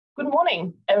Good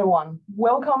morning, everyone.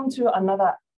 Welcome to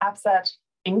another APSET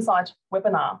Insight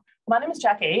webinar. My name is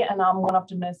Jackie, and I'm one of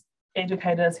the nurse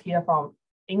educators here from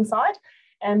Insight.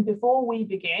 And before we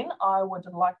begin, I would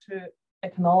like to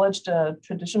acknowledge the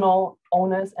traditional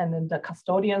owners and the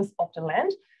custodians of the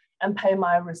land and pay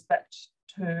my respect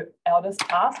to elders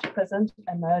past, present,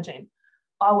 and emerging.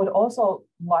 I would also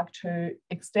like to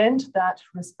extend that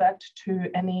respect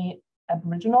to any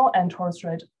Aboriginal and Torres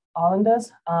Strait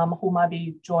Islanders who might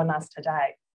be joining us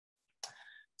today.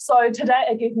 So today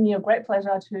it gives me a great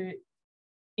pleasure to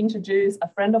introduce a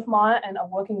friend of mine and a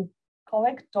working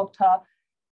colleague, Dr.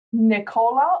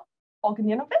 Nikola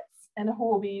Ognyenovits, and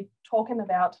who will be talking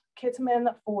about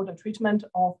ketamine for the treatment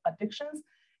of addictions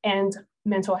and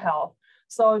mental health.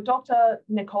 So Dr.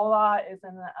 Nikola is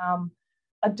an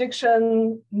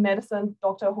addiction medicine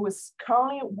doctor who is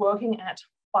currently working at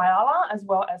Fiala as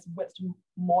well as West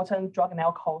Moreton Drug and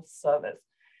Alcohol Service.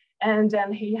 And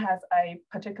then he has a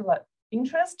particular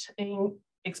interest in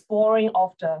exploring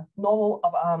of the novel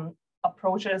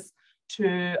approaches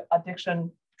to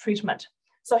addiction treatment.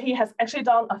 So he has actually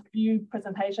done a few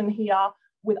presentations here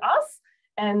with us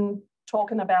and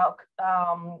talking about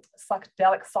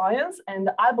psychedelic science and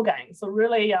ibogaine. So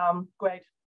really great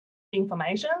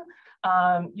information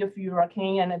if you are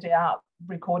keen, and they are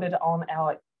recorded on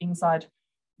our Insight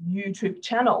YouTube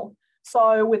channel.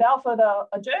 So without further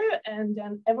ado, and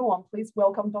then everyone, please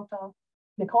welcome Dr.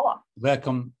 Nikola.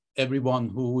 Welcome everyone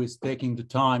who is taking the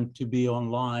time to be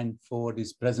online for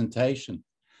this presentation.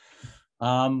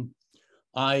 I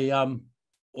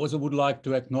also would like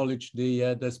to acknowledge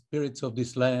the spirits of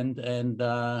this land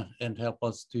and help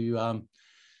us to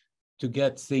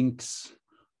get things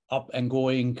up and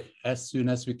going as soon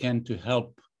as we can to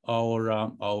help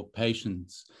our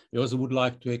patients. We also would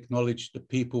like to acknowledge the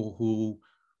people who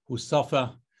suffer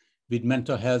with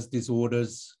mental health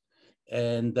disorders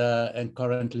and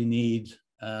currently need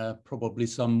probably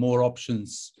some more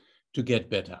options to get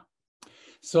better.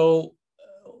 So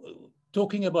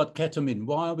talking about ketamine,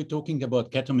 why are we talking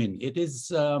about ketamine? It is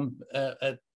a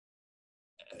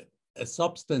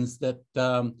substance that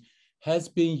has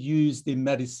been used in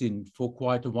medicine for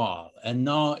quite a while, and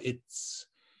now it's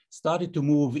started to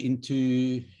move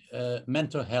into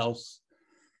mental health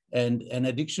and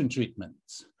addiction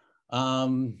treatments.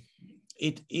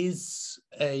 It is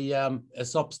a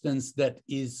substance that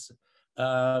is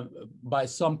by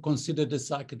some considered a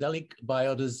psychedelic, by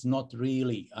others not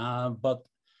really. But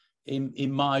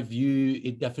in my view,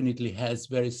 it definitely has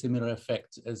very similar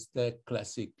effects as the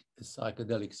classic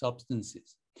psychedelic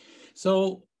substances.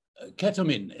 So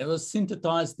ketamine, it was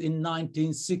synthesized in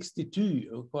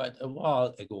 1962, quite a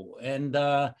while ago, and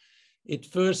it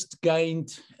first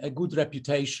gained a good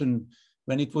reputation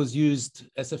when it was used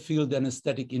as a field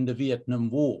anesthetic in the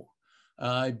Vietnam War.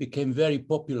 It became very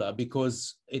popular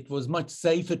because it was much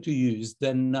safer to use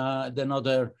than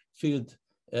other field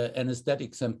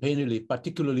anesthetics and pain relief,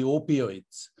 particularly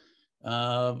opioids.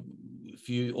 If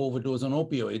you overdose on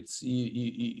opioids,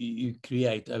 you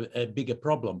create a bigger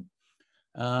problem.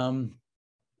 Ketamine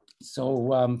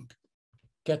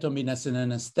as an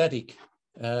anesthetic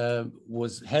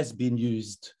has been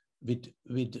used with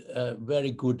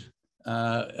very good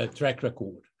track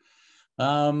record.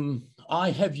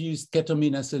 I have used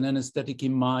ketamine as an anesthetic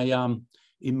in my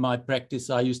practice.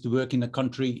 I used to work in a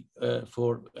country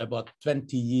for about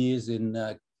 20 years in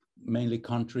mainly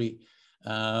country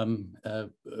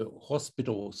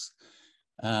hospitals.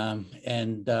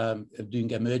 And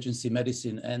doing emergency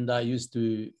medicine, and I used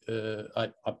to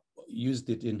I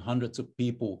used it in hundreds of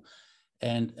people,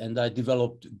 and I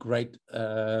developed great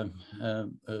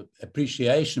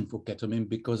appreciation for ketamine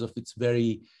because of its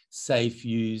very safe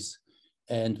use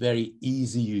and very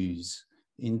easy use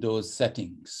in those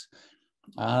settings.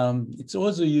 It's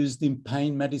also used in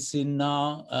pain medicine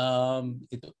now.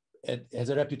 It has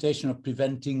a reputation of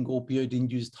preventing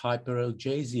opioid-induced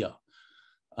hyperalgesia.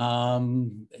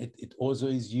 It also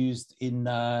is used in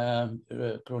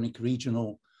chronic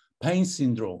regional pain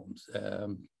syndromes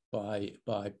by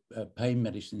pain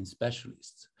medicine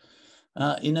specialists.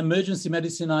 In emergency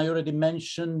medicine, I already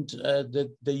mentioned the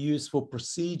use for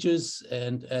procedures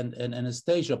and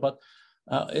anesthesia, but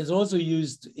it's also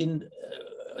used in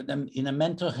a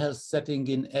mental health setting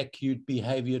in acute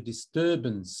behavior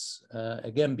disturbance,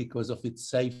 again, because of its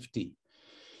safety.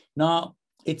 Now,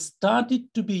 it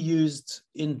started to be used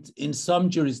in some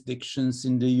jurisdictions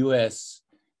in the US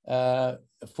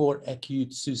for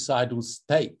acute suicidal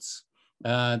states.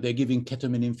 They're giving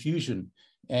ketamine infusion,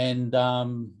 and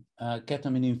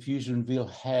ketamine infusion will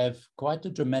have quite a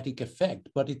dramatic effect,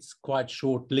 but it's quite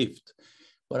short-lived.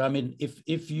 But I mean,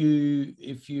 if you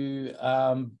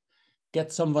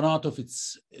get someone out of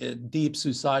its deep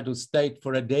suicidal state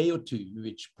for a day or two,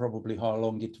 which probably how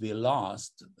long it will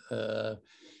last,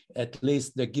 at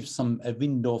least that gives a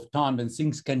window of time when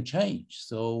things can change.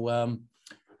 So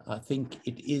I think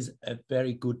it is a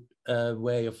very good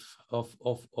way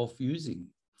of using.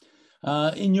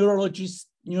 In neurology,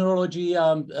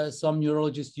 some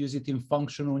neurologists use it in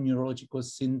functional neurological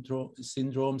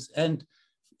syndromes, and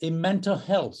in mental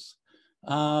health,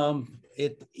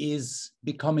 it is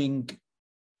becoming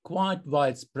quite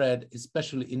widespread,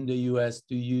 especially in the US,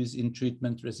 to use in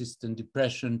treatment-resistant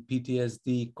depression,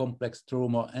 PTSD, complex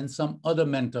trauma, and some other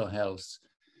mental health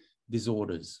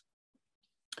disorders.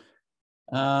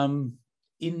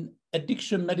 In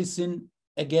addiction medicine,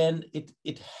 again,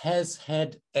 it has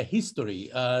had a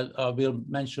history. I will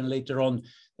mention later on,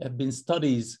 there have been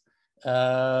studies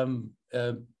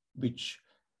which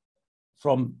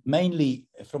mainly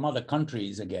from other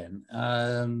countries again,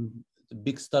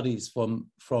 big studies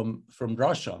from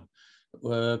Russia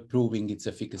were proving its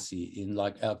efficacy in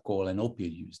like alcohol and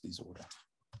opioid use disorder.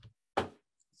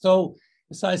 So,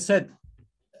 as I said,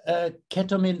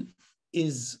 ketamine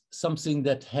is something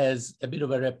that has a bit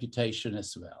of a reputation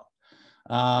as well.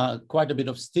 Quite a bit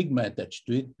of stigma attached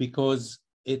to it because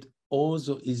it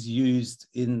also is used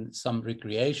in some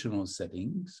recreational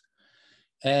settings,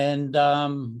 and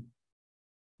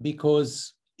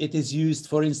because it is used,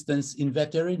 for instance, in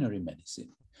veterinary medicine.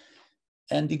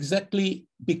 And exactly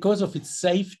because of its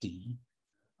safety,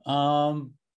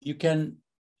 you can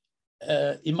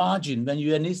imagine when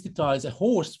you anesthetize a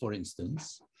horse, for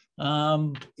instance,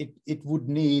 it would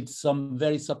need some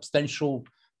very substantial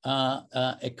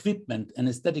equipment,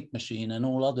 anesthetic machine and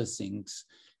all other things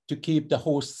to keep the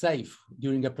horse safe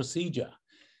during a procedure.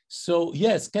 So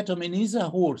yes, ketamine is a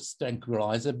horse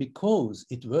tranquilizer because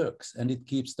it works and it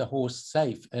keeps the horse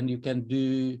safe, and you can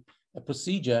do a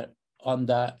procedure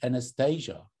under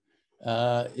anesthesia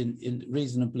in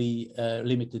reasonably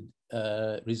limited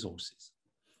resources.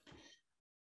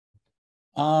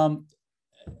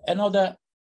 Another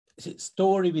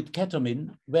story with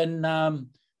ketamine, when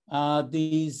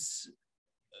these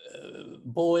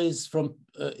boys from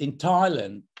in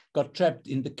Thailand got trapped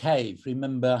in the cave.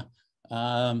 Remember,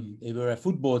 they were a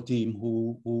football team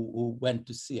who went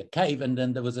to see a cave, and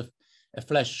then there was a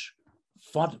flash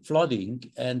flooding,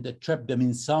 and they trapped them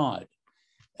inside.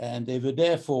 And they were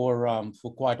there for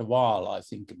quite a while, I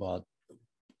think about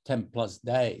 10+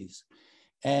 days.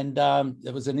 And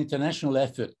there was an international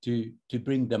effort to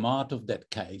bring them out of that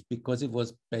cave because it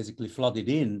was basically flooded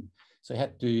in. So they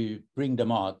had to bring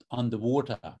them out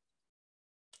underwater.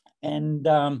 And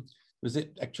was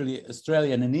it actually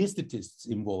Australian anesthetists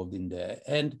involved in there.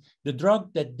 And the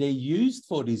drug that they used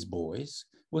for these boys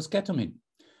was ketamine,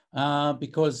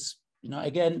 because, you know,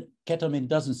 again, ketamine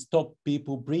doesn't stop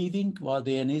people breathing while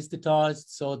they're anesthetized.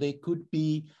 So they could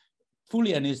be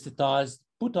fully anesthetized,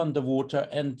 put underwater,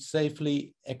 and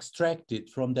safely extracted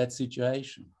from that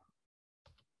situation.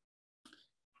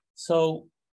 So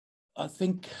I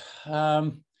think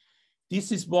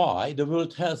this is why the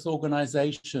World Health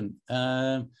Organization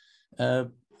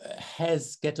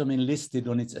has ketamine listed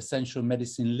on its essential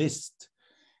medicine list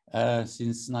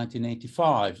since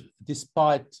 1985,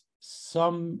 despite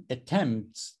some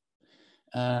attempts,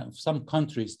 some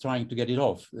countries trying to get it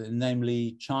off,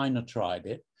 namely China tried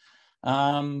it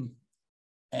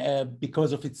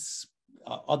because of its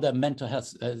other mental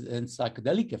health and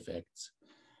psychedelic effects,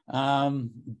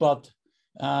 but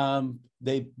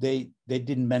they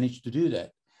didn't manage to do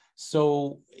that.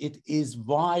 So it is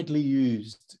widely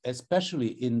used, especially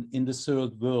in the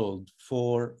third world,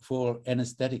 for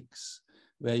anesthetics,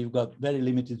 where you've got very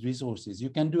limited resources.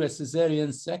 You can do a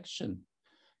cesarean section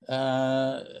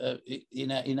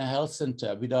in a health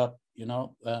center without, you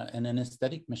know, an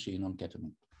anesthetic machine on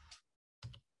ketamine.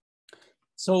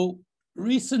 So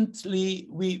recently,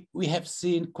 we have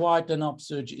seen quite an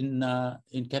upsurge in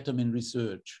ketamine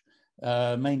research.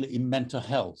 Mainly in mental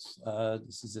health.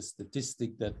 This is a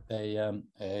statistic that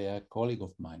a colleague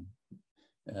of mine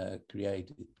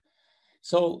created.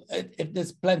 So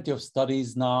there's plenty of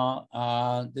studies now.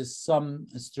 There's some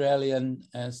Australian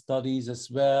studies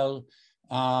as well,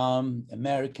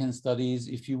 American studies.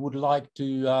 If you would like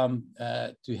to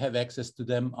have access to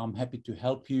them, I'm happy to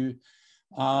help you.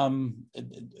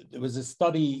 There was a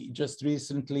study just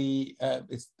recently,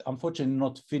 it's unfortunately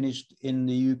not finished, in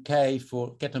the UK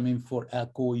for ketamine for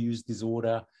alcohol use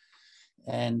disorder.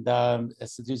 And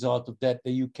as a result of that,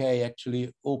 the UK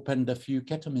actually opened a few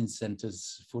ketamine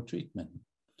centers for treatment.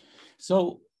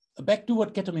 So back to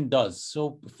what ketamine does.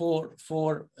 So for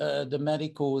the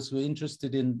medicals who are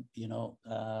interested in,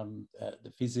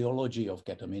 the physiology of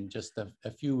ketamine, just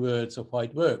a few words of how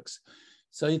it works.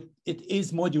 So it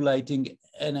is modulating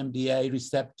NMDA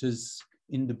receptors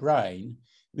in the brain,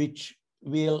 which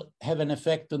will have an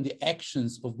effect on the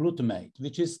actions of glutamate,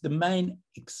 which is the main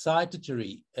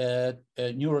excitatory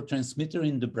neurotransmitter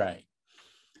in the brain.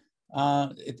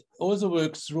 It also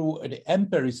works through the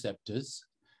AMPA receptors,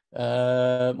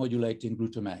 modulating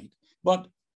glutamate.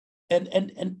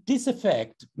 And this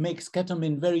effect makes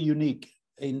ketamine very unique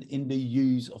in the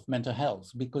use of mental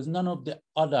health, because none of the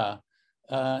other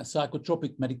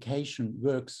psychotropic medication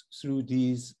works through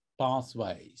these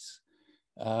pathways.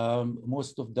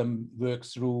 Most of them work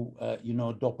through,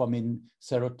 dopamine,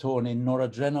 serotonin,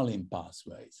 noradrenaline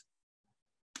pathways.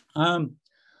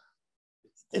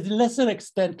 At a lesser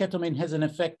extent, ketamine has an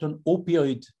effect on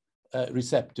opioid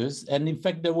receptors. And in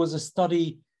fact, there was a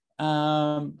study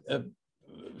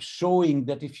showing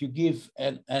that if you give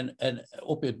an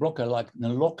opioid blocker like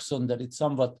naloxone, that it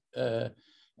somewhat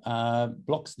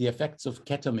blocks the effects of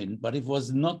ketamine, but it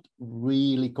was not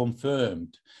really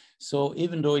confirmed. So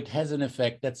even though it has an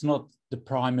effect, that's not the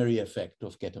primary effect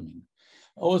of ketamine.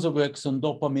 Also works on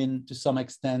dopamine to some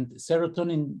extent,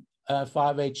 serotonin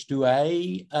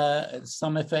 5-HT2A,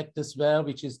 some effect as well,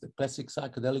 which is the classic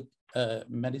psychedelic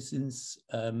medicines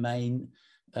main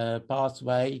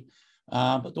pathway,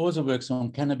 but also works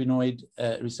on cannabinoid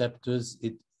receptors.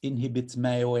 It inhibits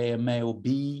MAO-A and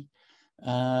MAO-B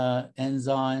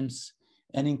enzymes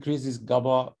and increases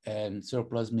GABA and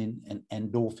ceruloplasmin and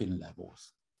endorphin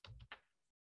levels.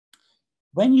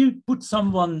 When you put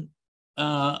someone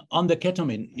on the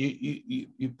ketamine,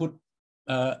 you put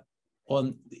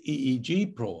on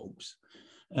EEG probes,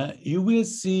 you will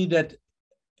see that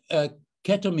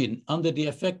ketamine, under the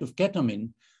effect of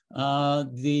ketamine,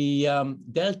 the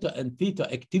delta and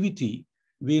theta activity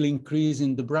will increase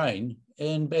in the brain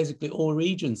in basically all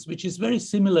regions, which is very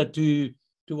similar to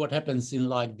what happens in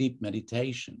like deep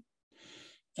meditation.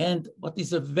 And what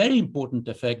is a very important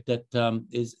effect that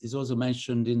is also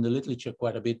mentioned in the literature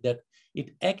quite a bit, that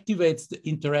it activates the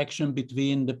interaction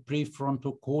between the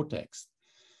prefrontal cortex,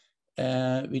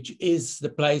 which is the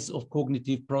place of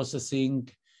cognitive processing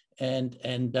and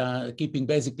keeping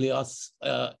basically us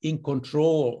in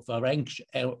control of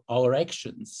our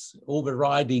actions,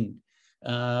 overriding,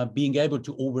 being able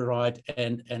to override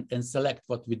and select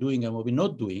what we're doing and what we're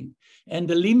not doing. And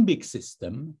the limbic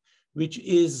system, which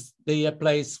is the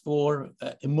place for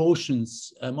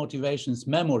emotions, motivations,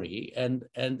 memory, and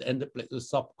the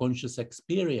subconscious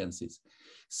experiences.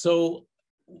 So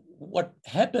what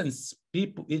happens,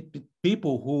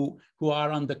 people who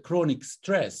are under chronic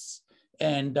stress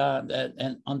and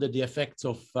under the effects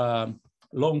of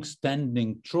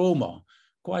long-standing trauma,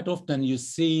 quite often you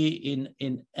see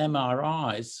in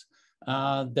MRIs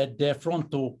that their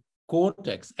frontal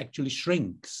cortex actually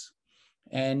shrinks.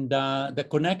 And the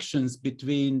connections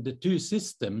between the two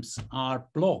systems are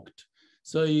blocked.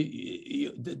 So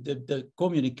the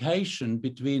communication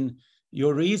between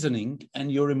your reasoning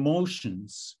and your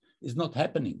emotions is not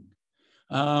happening,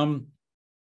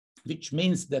 which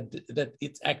means that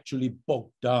it's actually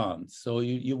bogged down. So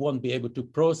you won't be able to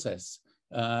process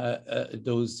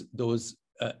those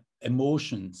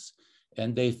emotions,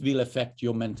 and they will affect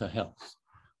your mental health.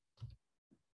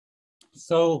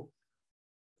 So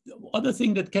the other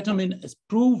thing that ketamine has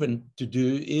proven to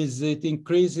do is it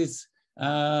increases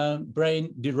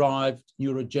brain-derived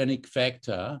neurogenic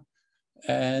factor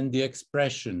and the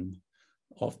expression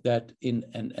of that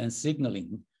and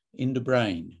signaling in the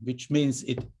brain, which means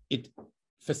it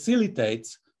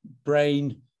facilitates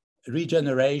brain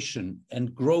regeneration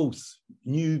and growth,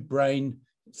 new brain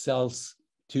cells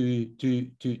to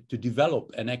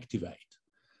develop and activate,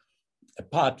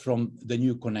 apart from the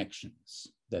new connections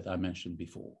that I mentioned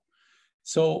before.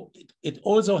 So it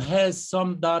also has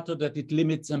some data that it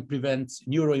limits and prevents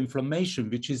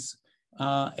neuroinflammation, which is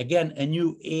again a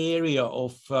new area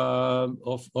of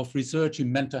research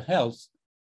in mental health.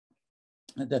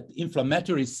 That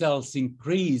inflammatory cells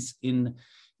increase in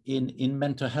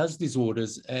mental health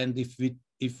disorders, and if we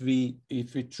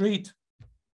treat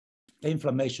the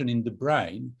inflammation in the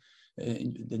brain,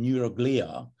 the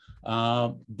neuroglia,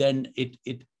 then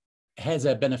it has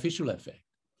a beneficial effect.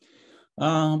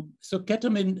 So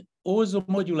ketamine also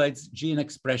modulates gene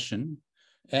expression,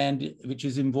 and which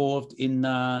is involved in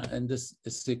the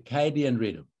circadian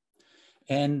rhythm.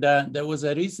 And there was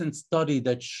a recent study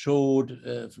that showed,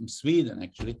 from Sweden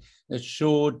actually, that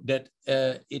showed that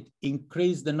it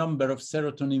increased the number of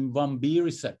serotonin 1B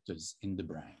receptors in the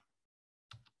brain.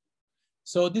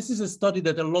 So this is a study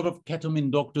that a lot of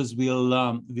ketamine doctors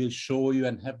will show you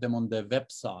and have them on their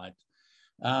website,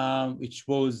 which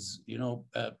was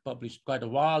published quite a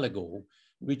while ago,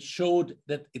 which showed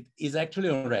that it is actually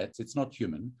on rats, it's not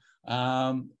human.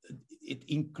 It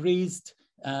increased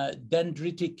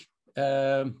dendritic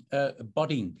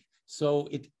budding. So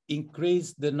it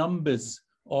increased the numbers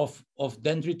of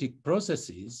dendritic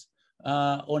processes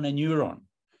on a neuron.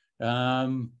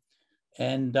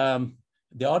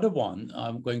 The other one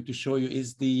I'm going to show you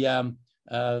is the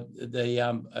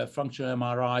functional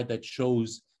MRI that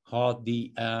shows how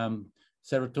the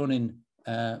serotonin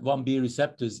 1B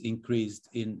receptors increased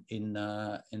in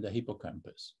the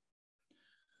hippocampus.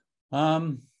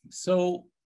 So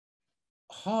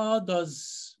how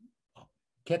does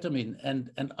ketamine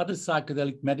and other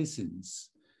psychedelic medicines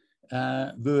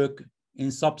work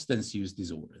in substance use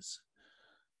disorders?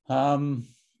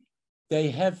 They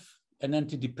have an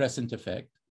antidepressant effect.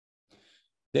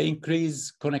 They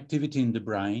increase connectivity in the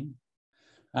brain.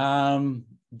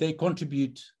 They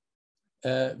contribute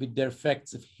with their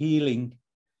effects of healing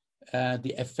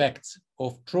the effects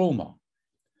of trauma,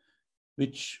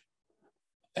 which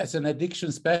as an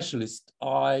addiction specialist,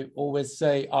 I always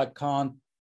say I can't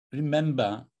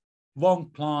remember one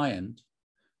client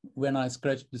when I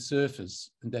scratched the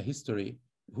surface in their history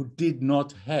who did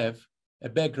not have a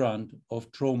background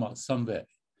of trauma somewhere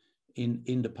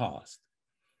in the past.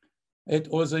 It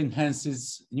also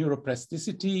enhances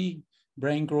neuroplasticity,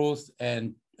 brain growth,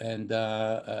 and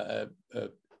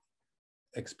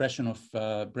expression of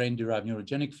brain-derived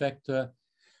neurogenic factor,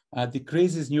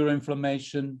 decreases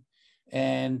neuroinflammation,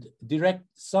 and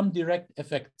some direct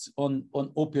effects on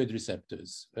opioid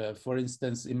receptors. For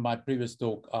instance, in my previous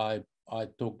talk, I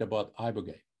talked about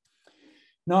ibogaine.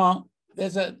 Now,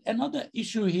 there's another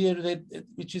issue here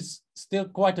which is still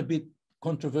quite a bit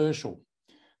controversial.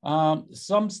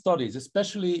 Some studies,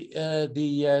 especially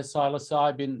the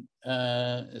psilocybin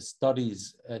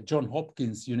studies at Johns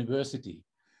Hopkins University,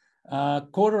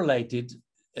 correlated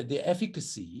the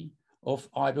efficacy of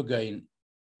ibogaine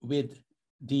with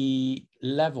the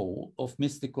level of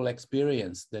mystical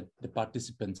experience that the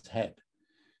participants had,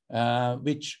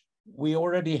 which we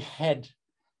already had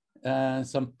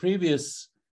some previous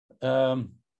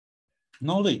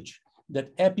knowledge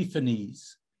that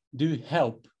epiphanies do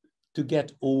help to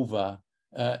get over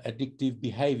addictive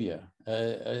behavior.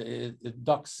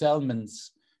 Doc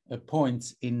Selman's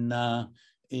points in the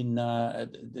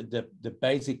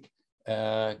basic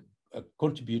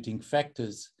contributing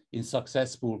factors in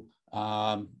successful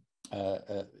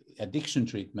addiction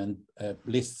treatment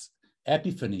lists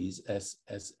epiphanies as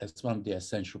one of the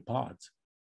essential parts.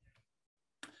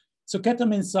 So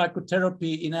ketamine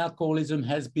psychotherapy in alcoholism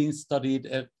has been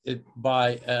studied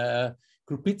by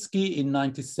Krupitsky in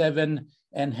 '97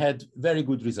 and had very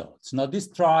good results. Now this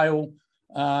trial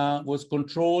was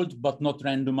controlled but not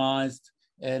randomized,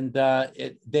 and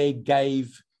they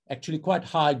gave actually quite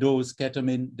high dose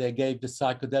ketamine. They gave the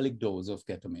psychedelic dose of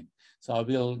ketamine. So I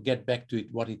will get back to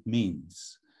it, what it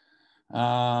means.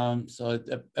 So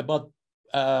about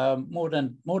more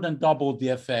than double the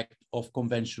effect of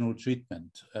conventional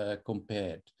treatment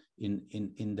compared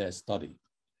in their study.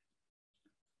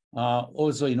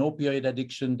 Also in opioid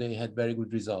addiction, they had very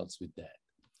good results with that.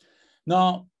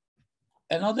 Now,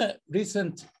 another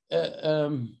recent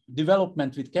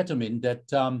development with ketamine that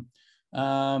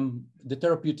the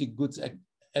Therapeutic Goods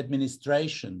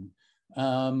Administration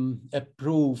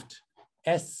approved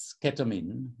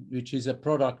S-ketamine, which is a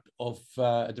product of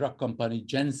a drug company,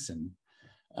 Janssen,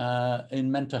 in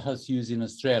mental health use in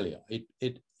Australia.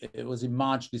 It was in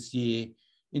March this year.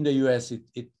 In the US,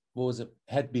 it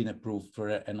had been approved for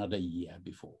another year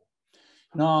before.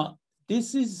 Now,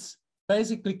 this is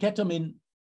basically ketamine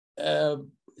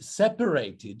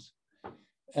separated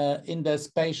in the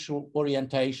spatial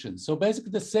orientation. So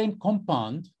basically the same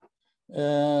compound,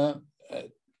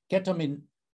 ketamine,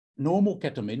 normal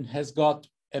ketamine has got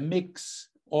a mix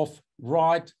of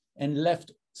right and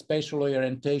left spatial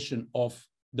orientation of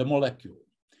the molecule.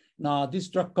 Now, this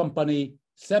drug company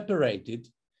separated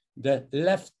the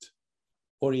left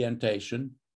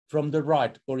orientation from the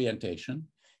right orientation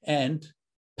and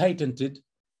patented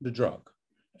the drug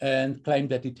and claimed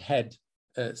that it had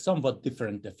somewhat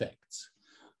different effects.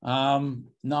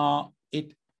 Now,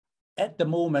 it at the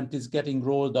moment is getting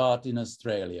rolled out in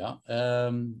Australia.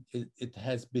 It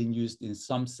has been used in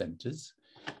some centers.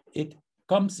 It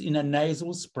comes in a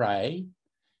nasal spray,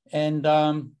 and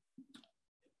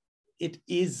it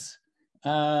needs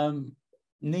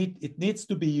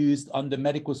to be used under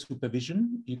medical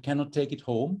supervision. You cannot take it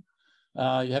home.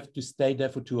 You have to stay there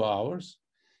for 2 hours,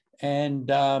 and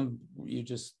you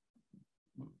just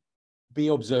be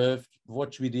observed,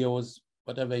 watch videos,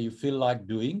 whatever you feel like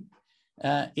doing.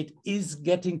 It is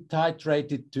getting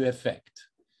titrated to effect.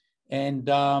 And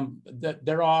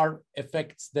there are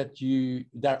effects that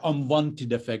there are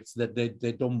unwanted effects that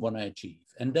they don't want to achieve.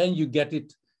 And then you get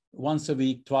it once a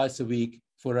week, twice a week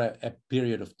for a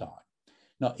period of time.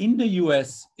 Now, in the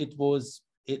US, it was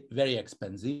very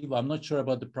expensive. I'm not sure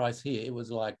about the price here. It was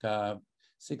like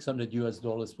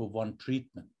 $600 for one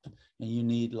treatment, and you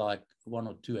need like 1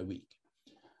 or 2 a week.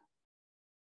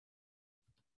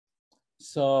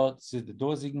 So this is the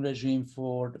dosing regime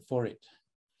for it.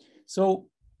 So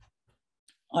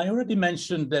I already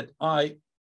mentioned that I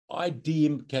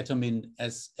deem ketamine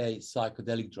as a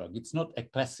psychedelic drug. It's not a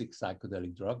classic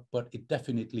psychedelic drug, but it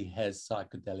definitely has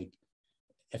psychedelic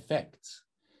effects.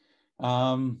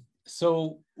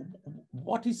 So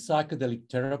what is psychedelic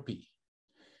therapy?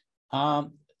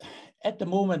 At the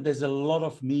moment, there's a lot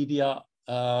of media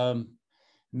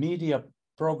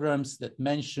programs that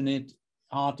mention it,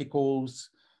 articles,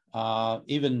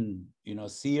 even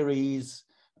series,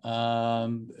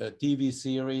 TV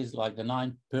series like The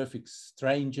 9 Perfect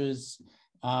Strangers.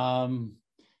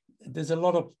 There's a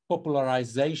lot of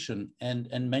popularization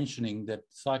and mentioning that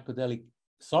psychedelic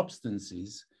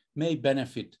substances may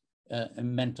benefit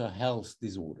mental health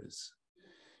disorders.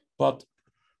 But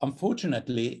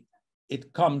unfortunately,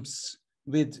 it comes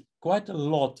with quite a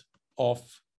lot of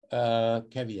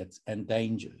caveats and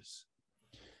dangers.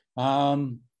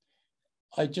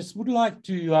 I just would like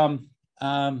to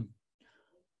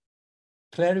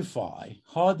clarify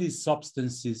how these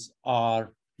substances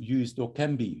are used or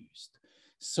can be used.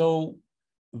 So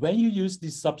when you use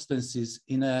these substances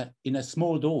in a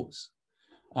small dose,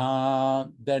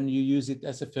 then you use it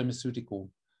as a pharmaceutical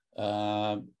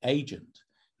agent.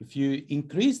 If you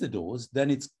increase the dose, then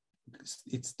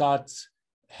it starts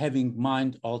having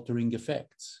mind-altering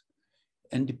effects.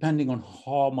 And depending on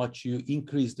how much you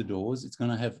increase the dose, it's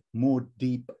going to have more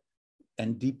deeper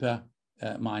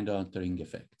mind-altering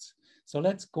effects. So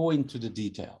let's go into the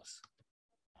details.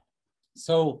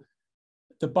 So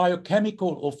the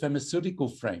biochemical or pharmaceutical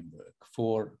framework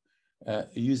for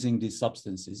using these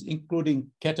substances,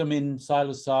 including ketamine,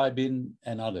 psilocybin,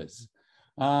 and others.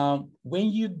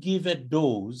 When you give a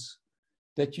dose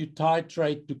that you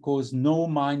titrate to cause no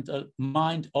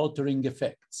mind-altering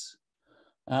effects,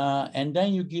 and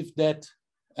then you give that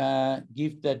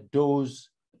dose,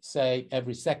 say,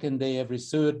 every second day, every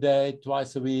third day,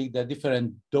 twice a week. There are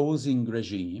different dosing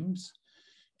regimes,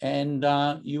 and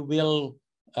you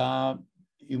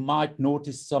might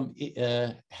notice some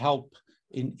help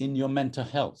in your mental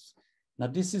health. Now,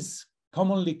 this is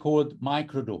commonly called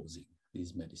microdosing,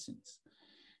 these medicines.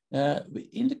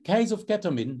 In the case of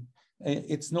ketamine,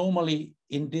 it's normally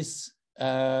in this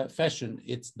fashion.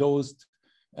 It's dosed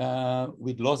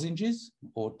with lozenges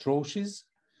or troches,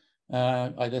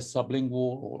 either sublingual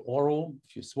or oral,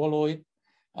 if you swallow it,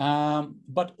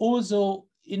 but also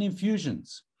in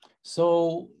infusions.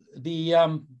 So the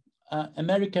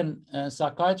American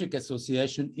Psychiatric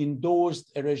Association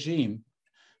endorsed a regime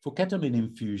for ketamine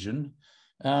infusion,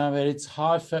 where it's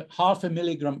half a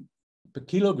milligram per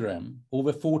kilogram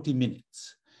over 40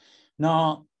 minutes.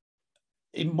 Now,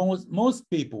 in most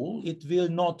people, it will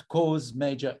not cause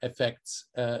major effects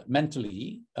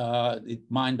mentally,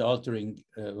 mind-altering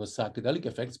or psychedelic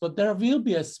effects, but there will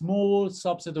be a small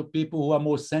subset of people who are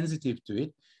more sensitive to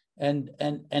it,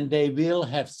 and they will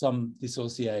have some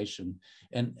dissociation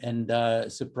and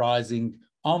surprising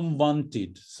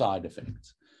unwanted side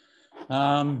effects.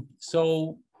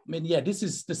 So, I mean, yeah, this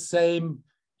is the same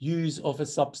use of a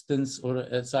substance or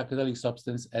a psychedelic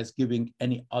substance as giving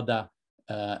any other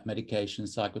medication,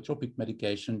 psychotropic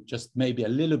medication, just maybe a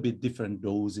little bit different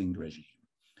dosing regime.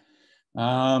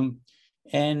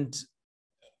 And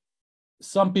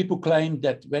some people claim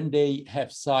that when they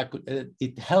have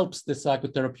it helps the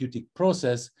psychotherapeutic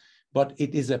process, but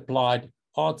it is applied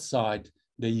outside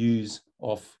the use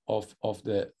of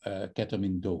the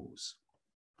ketamine dose.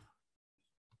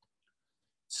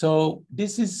 So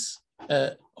this is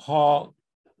how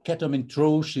ketamine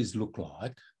troches look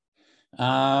like.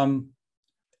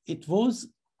 It was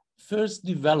first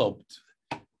developed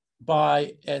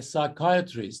by a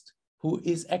psychiatrist who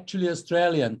is actually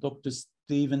Australian, Dr.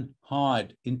 Stephen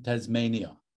Hyde in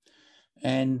Tasmania.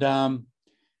 And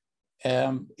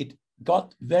it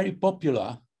got very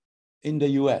popular in the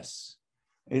US.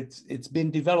 It's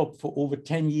been developed for over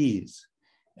 10 years.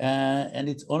 And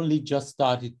it's only just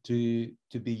started to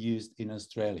be used in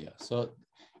Australia. So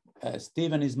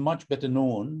Stephen is much better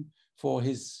known for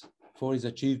his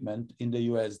achievement in the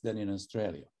US than in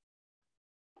Australia.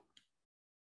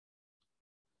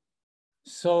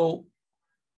 So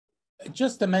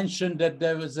just to mention that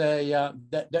there was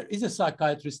there is a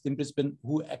psychiatrist in Brisbane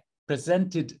who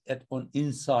presented on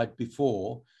Insight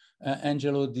before,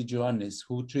 Angelo Di Giovannis,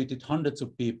 who treated hundreds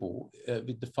of people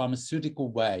with the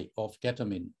pharmaceutical way of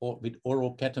ketamine, or with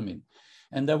oral ketamine.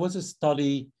 And there was a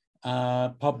study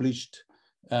published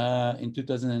in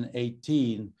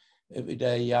 2018 with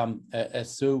a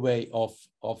survey of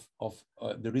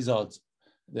the results,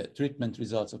 the treatment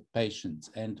results of patients.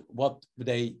 And what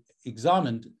they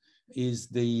examined is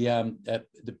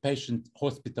the patient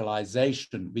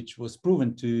hospitalization, which was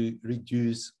proven to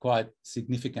reduce quite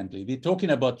significantly. We're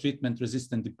talking about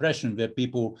treatment-resistant depression, where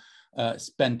people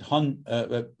spent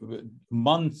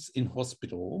months in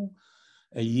hospital,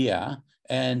 a year,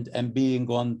 and being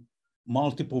on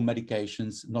multiple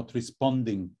medications, not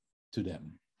responding to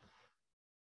them.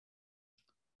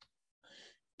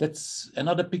 That's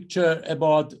another picture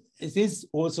about, it is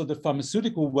also the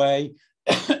pharmaceutical way.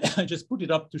 I just put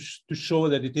it up to show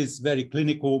that it is very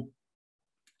clinical.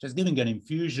 Just giving an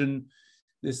infusion,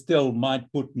 they still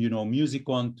might put, music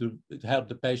on to help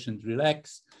the patient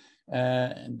relax,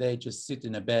 and they just sit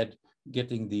in a bed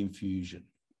getting the infusion.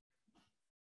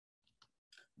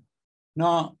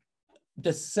 Now,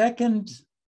 the second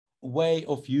way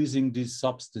of using these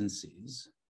substances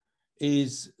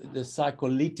is the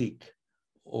psycholytic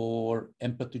or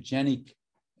empathogenic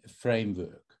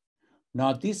framework.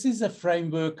 Now, this is a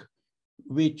framework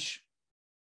which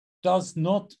does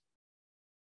not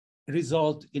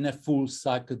result in a full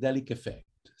psychedelic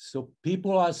effect. So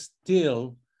people are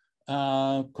still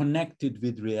connected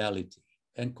with reality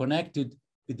and connected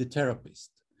with the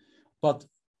therapist, but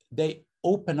they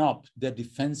open up their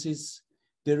defenses,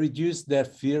 they reduce their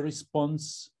fear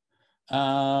response,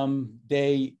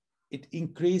 it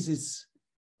increases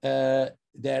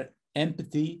their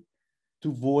empathy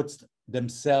towards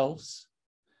themselves.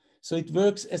 So it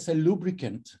works as a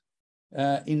lubricant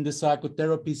in the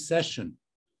psychotherapy session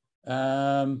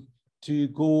to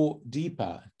go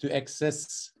deeper, to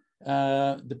access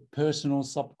the personal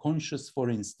subconscious, for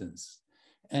instance,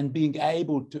 and being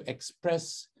able to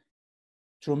express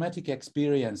traumatic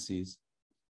experiences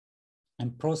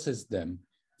and process them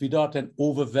without an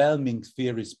overwhelming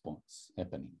fear response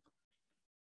happening.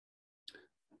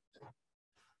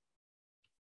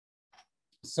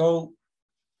 So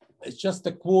it's just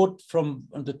a quote from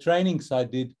the trainings I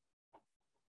did,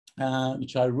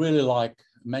 which I really like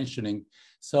mentioning.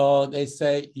 So they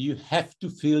say, you have to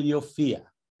feel your fear.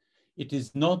 It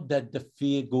is not that the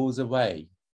fear goes away.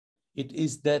 It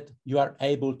is that you are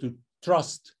able to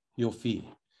trust your fear.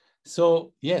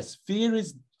 So yes, fear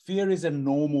is a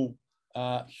normal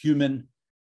human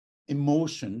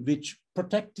emotion which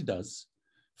protected us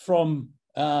from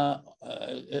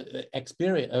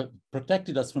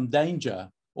protected us from danger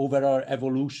over our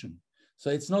evolution. So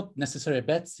it's not necessarily a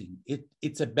bad thing.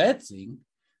 It's a bad thing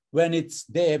when it's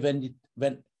there,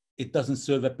 when it doesn't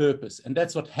serve a purpose. And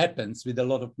that's what happens with a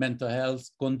lot of mental health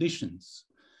conditions.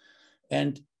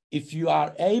 And if you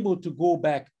are able to go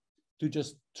back to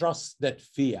just trust that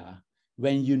fear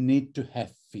when you need to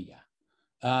have fear,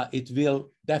 it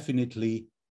will definitely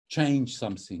change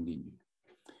something in you.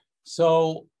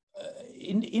 So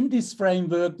in this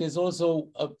framework, there's also,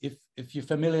 if you're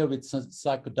familiar with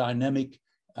psychodynamic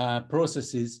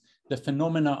processes, the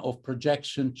phenomena of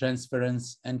projection,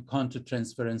 transference, and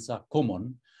countertransference are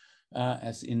common,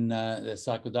 as in the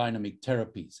psychodynamic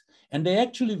therapies. And they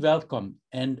actually welcome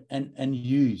and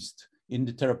used in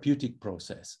the therapeutic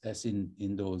process, as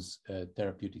in those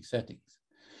therapeutic settings.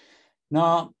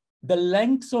 Now, the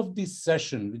length of this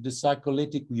session with the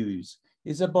psycholytic use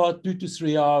is about 2 to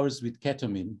 3 hours with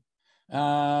ketamine,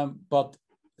 but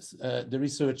the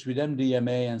research with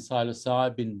MDMA and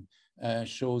psilocybin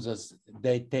shows us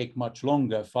they take much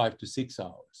longer, 5 to 6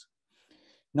 hours.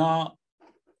 Now,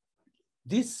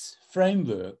 this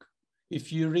framework,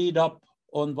 if you read up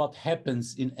on what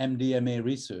happens in MDMA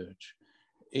research,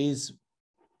 is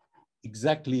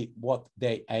exactly what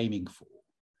they're aiming for.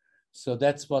 So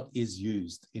that's what is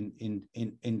used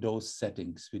in those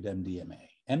settings with MDMA.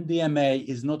 MDMA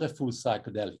is not a full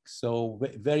psychedelic, so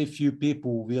very few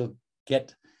people will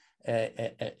get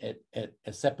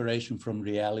a separation from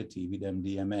reality with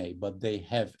MDMA, but they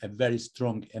have a very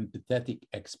strong empathetic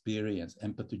experience,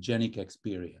 empathogenic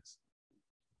experience.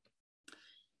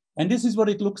 And this is what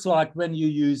it looks like when you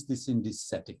use this in this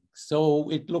setting. So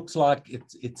it looks like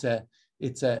it's a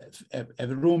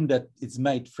room that is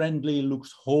made friendly,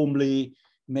 looks homely,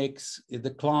 makes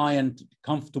the client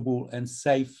comfortable and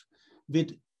safe,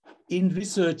 with in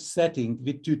research setting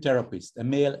with 2 therapists, a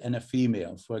male and a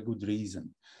female, for a good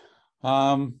reason.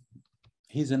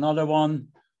 Here's another one.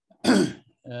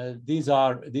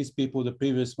 these people, the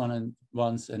previous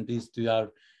ones, and these two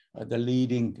are the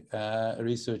leading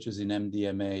researchers in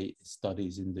MDMA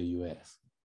studies in the US.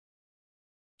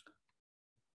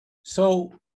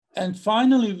 So, and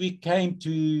finally, we came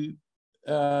to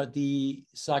the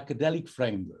psychedelic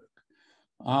framework.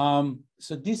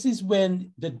 So this is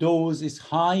when the dose is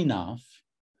high enough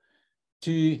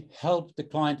to help the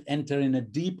client enter in a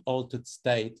deep altered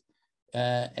state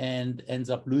and ends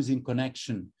up losing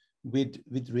connection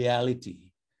with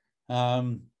reality.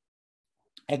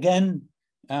 Again,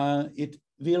 it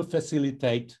will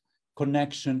facilitate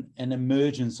connection and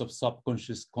emergence of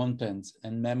subconscious contents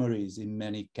and memories in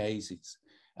many cases,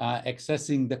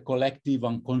 accessing the collective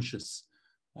unconscious,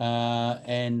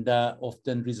 and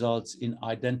often results in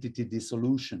identity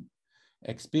dissolution,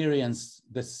 experience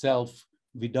the self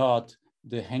without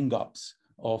the hang-ups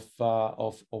of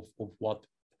what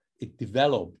it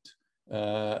developed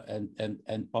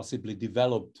and possibly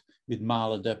developed with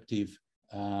maladaptive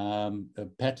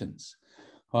patterns.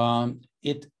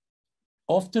 It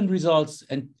often results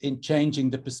in changing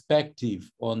the perspective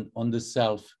on the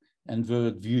self and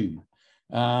world view.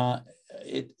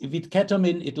 With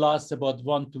ketamine, it lasts about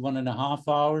 1 to 1.5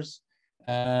 hours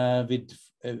with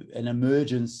an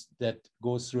emergence that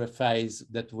goes through a phase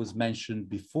that was mentioned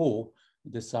before,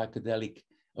 the psychedelic,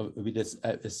 with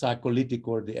a psycholytic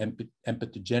or the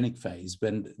empathogenic phase,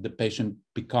 when the patient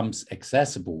becomes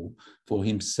accessible for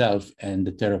himself and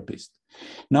the therapist.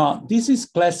 Now, this is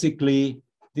classically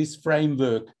this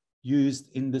framework used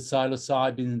in the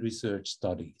psilocybin research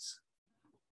studies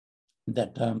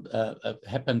that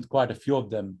happened, quite a few of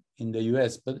them in the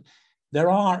US, but there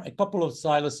are a couple of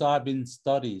psilocybin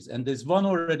studies, and there's one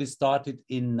already started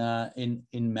in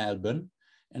Melbourne,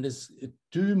 and there's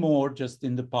 2 more just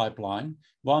in the pipeline.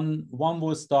 One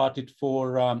was started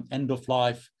for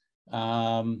end-of-life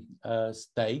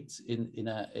states in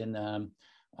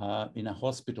a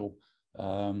hospital,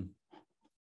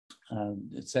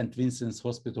 St. Vincent's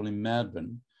Hospital in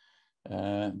Melbourne.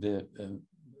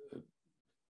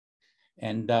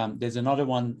 And there's another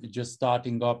one just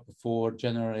starting up for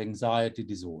general anxiety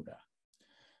disorder.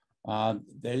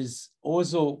 There's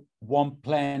also one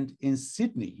planned in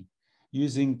Sydney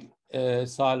using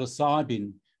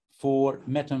psilocybin for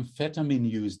methamphetamine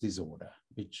use disorder,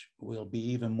 which will be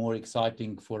even more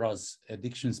exciting for us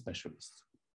addiction specialists.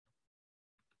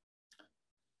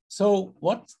 So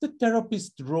what's the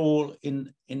therapist's role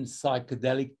in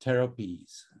psychedelic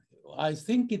therapies? I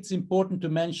think it's important to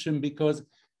mention because,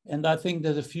 and I think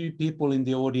there's a few people in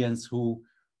the audience who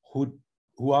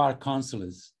are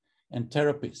counselors and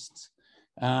therapists,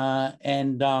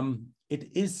 and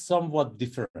it is somewhat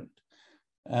different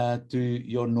to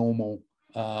your normal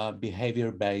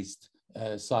behavior-based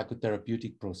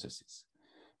psychotherapeutic processes,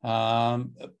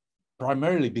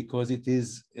 primarily because it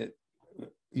is,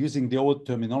 using the old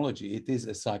terminology, it is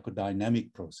a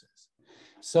psychodynamic process.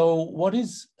 So what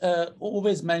is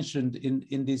always mentioned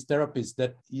in these therapies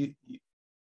that we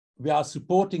are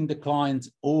supporting the client's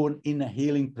own inner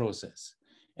healing process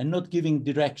and not giving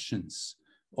directions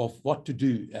of what to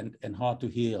do and how to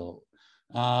heal.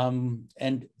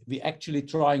 And we're actually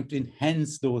trying to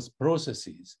enhance those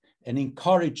processes and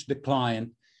encourage the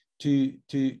client to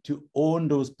own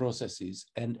those processes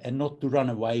and not to run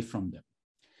away from them.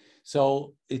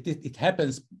 So it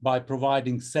happens by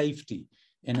providing safety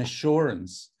and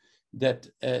assurance that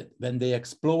when they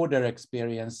explore their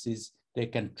experiences, they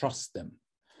can trust them.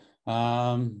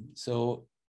 So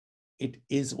it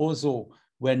is also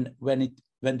when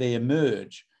they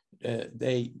emerge,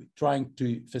 they trying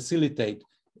to facilitate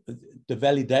the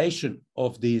validation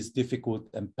of these difficult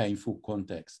and painful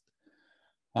contexts,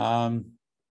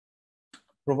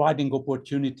 providing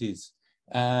opportunities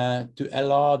to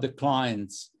allow the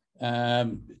clients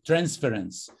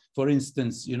transference. For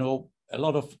instance, you know, a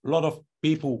lot of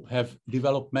people have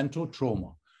developmental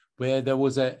trauma where there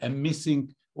was a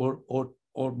missing or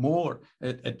more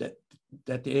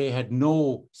that they had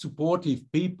no supporting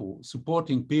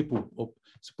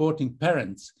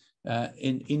parents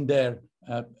in their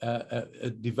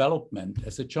development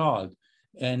as a child,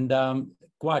 and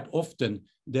quite often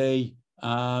they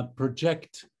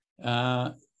project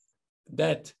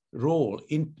that role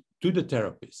into the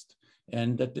therapist,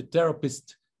 and that the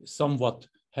therapist somewhat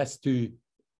has to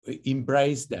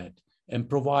embrace that and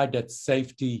provide that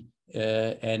safety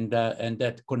and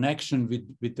that connection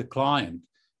with the client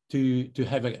to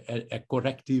have a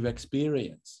corrective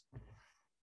experience.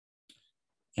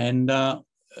 And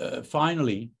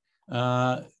finally,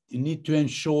 you need to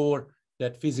ensure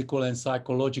that physical and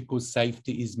psychological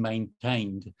safety is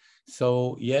maintained.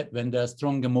 So yet when there are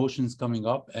strong emotions coming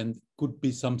up, and could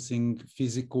be something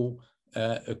physical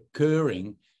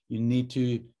occurring, you need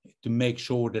to make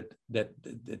sure that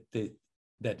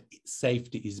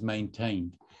safety is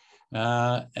maintained.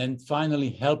 And finally,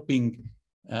 helping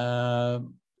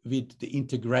with the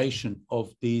integration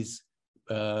of these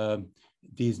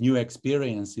new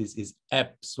experiences is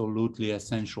absolutely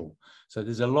essential. So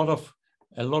there's a lot of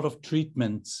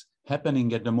treatments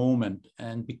happening at the moment,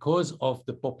 and because of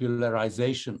the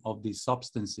popularization of these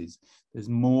substances, there's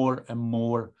more and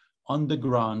more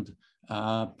underground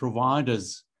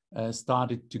providers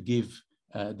started to give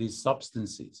these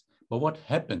substances. But what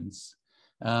happens?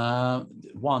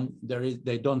 One,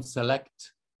 they don't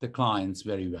select the clients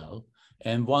very well,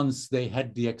 and once they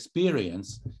had the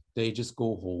experience, they just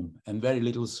go home, and very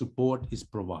little support is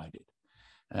provided.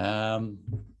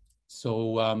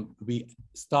 So we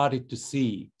started to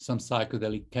see some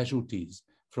psychedelic casualties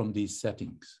from these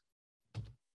settings.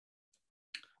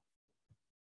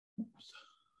 Oops,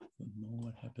 I don't know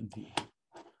what happened here.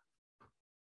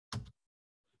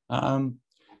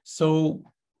 So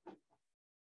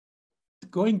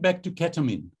going back to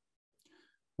ketamine,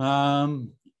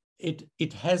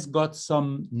 it has got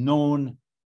some known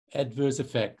adverse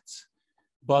effects,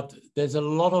 but there's a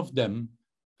lot of them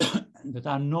that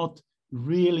are not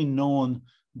really known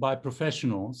by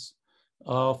professionals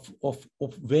of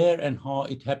where and how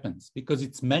it happens, because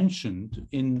it's mentioned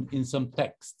in some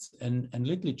texts and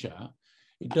literature.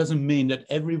 It doesn't mean that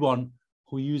everyone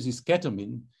who uses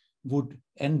ketamine would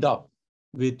end up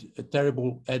with a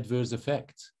terrible adverse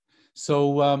effects.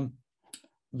 So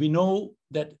we know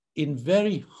that in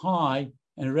very high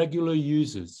and regular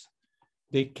users,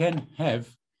 they can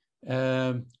have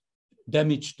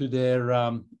damage to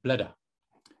their bladder.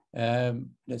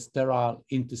 The sterile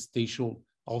interstitial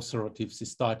ulcerative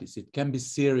cystitis. It can be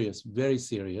serious, very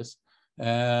serious.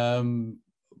 There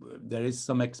is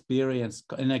some experience,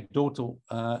 anecdotal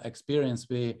experience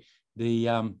where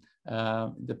the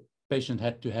patient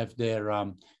had to have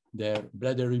their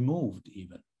bladder removed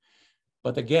even.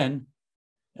 But again,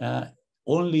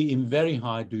 only in very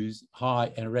high dose,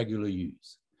 high and regular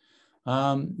use.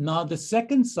 Now, the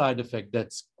second side effect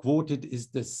that's quoted is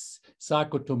this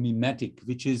psychotomimetic,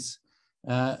 which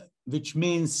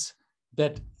means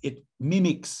that it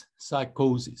mimics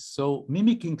psychosis. So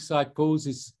mimicking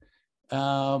psychosis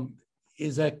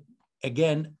is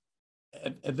again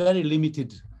a very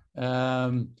limited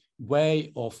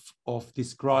way of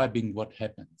describing what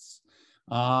happens.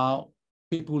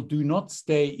 People do not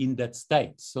stay in that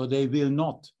state, so they will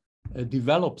not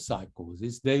develop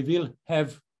psychosis. They will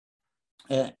have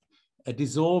a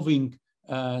dissolving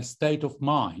state of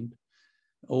mind,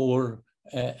 or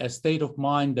a state of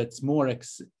mind that's more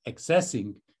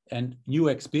accessing and new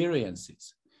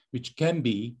experiences, which can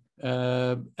be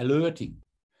alerting.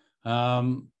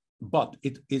 But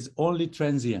it is only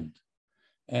transient.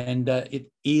 And it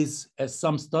is, as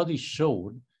some studies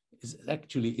showed, is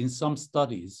actually in some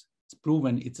studies, it's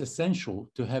proven it's essential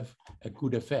to have a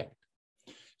good effect.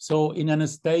 So in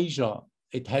anesthesia,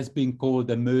 it has been called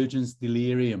emergence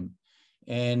delirium.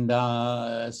 And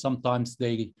sometimes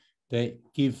they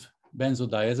give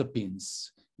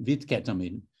benzodiazepines with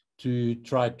ketamine to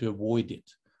try to avoid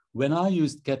it. When I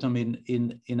used ketamine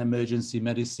in emergency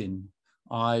medicine,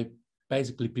 I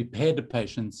basically prepared the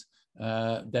patients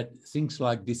that things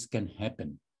like this can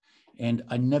happen. And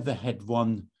I never had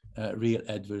one real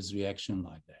adverse reaction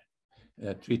like that,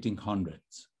 treating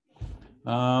hundreds.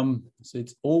 So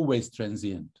it's always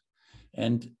transient.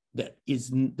 And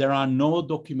there are no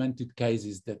documented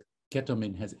cases that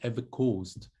ketamine has ever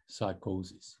caused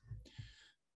psychosis.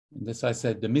 And as I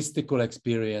said, the mystical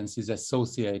experience is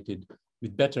associated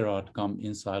with better outcome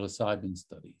in psilocybin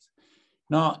studies.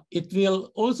 Now, it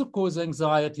will also cause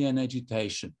anxiety and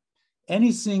agitation.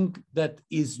 Anything that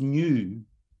is new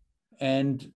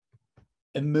and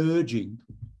emerging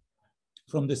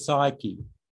from the psyche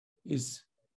is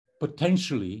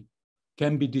potentially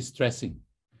can be distressing.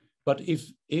 But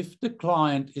if the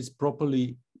client is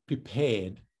properly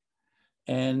prepared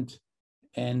and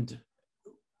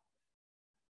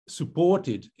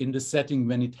supported in the setting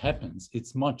when it happens,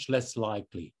 it's much less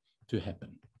likely to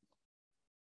happen.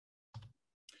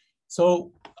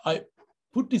 So I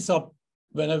put this up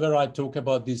whenever I talk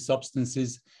about these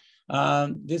substances.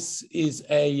 This is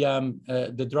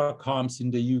the drug harms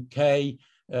in the UK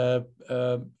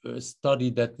study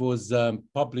that was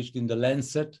published in the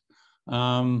Lancet.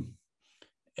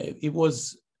 It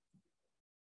was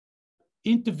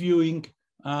interviewing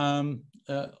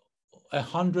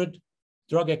 100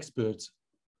 drug experts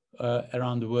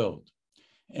around the world,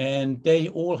 and they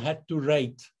all had to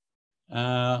rate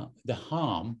the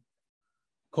harm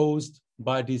caused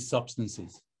by these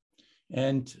substances.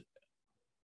 And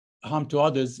harm to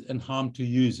others and harm to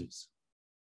users.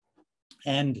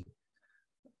 And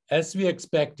as we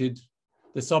expected,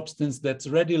 the substance that's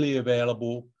readily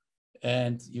available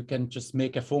and you can just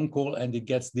make a phone call and it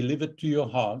gets delivered to your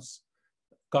house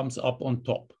comes up on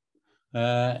top.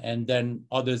 And then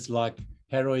others like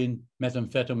heroin,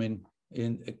 methamphetamine,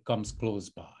 it comes close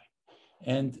by.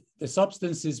 And the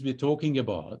substances we're talking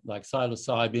about, like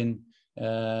psilocybin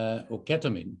or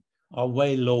ketamine, are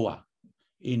way lower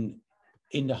in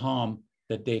the harm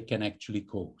that they can actually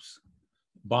cause.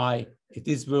 It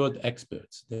is world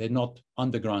experts. They're not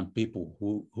underground people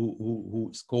who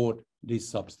scored these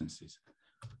substances.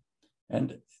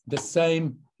 And the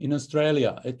same in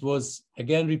Australia. It was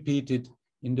again repeated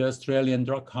in the Australian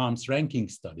Drug Harms Ranking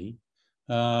Study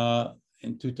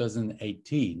in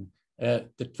 2018.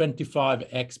 The 25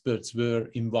 experts were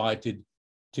invited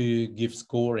to give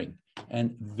scoring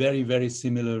and very, very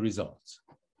similar results.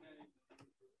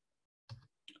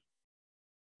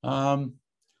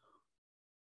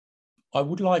 I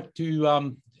would like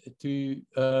to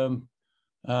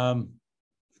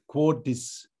quote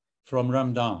this from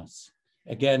Ram Dass,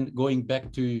 again, going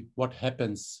back to what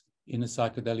happens in a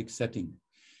psychedelic setting.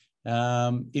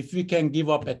 If we can give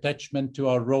up attachment to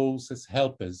our roles as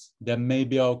helpers, then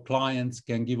maybe our clients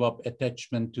can give up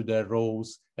attachment to their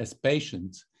roles as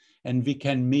patients, and we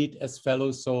can meet as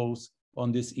fellow souls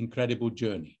on this incredible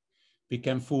journey. We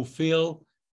can fulfill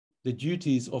the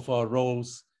duties of our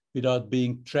roles without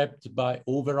being trapped by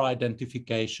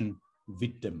over-identification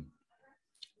with them.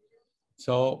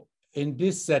 So in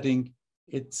this setting,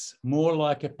 it's more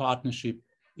like a partnership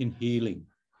in healing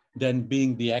than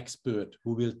being the expert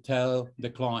who will tell the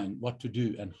client what to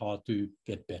do and how to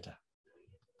get better.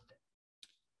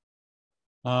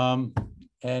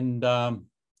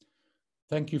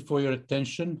 Thank you for your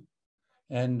attention.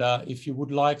 And if you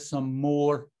would like some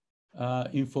more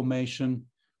information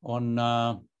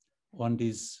on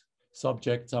these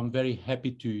subjects, I'm very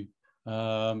happy to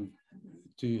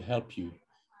help you.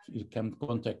 You can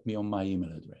contact me on my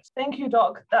email address. Thank you,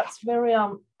 Doc. That's very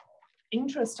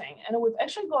interesting. And we've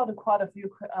actually got quite a few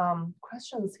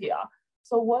questions here.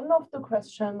 So one of the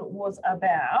questions was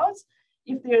about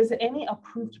if there's any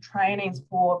approved trainings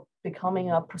for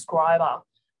becoming a prescriber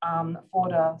for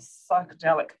the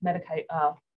psychedelic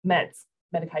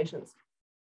medications.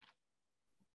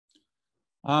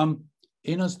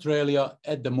 In Australia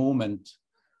at the moment,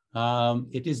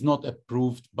 it is not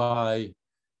approved by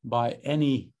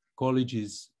any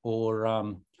colleges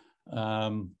or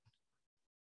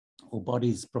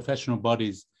bodies, professional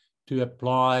bodies, to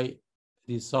apply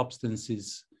these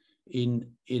substances in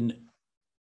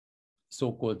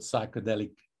so-called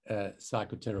psychedelic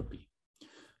psychotherapy.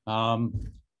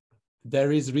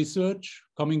 There is research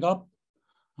coming up.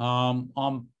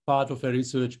 I'm part of a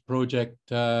research project,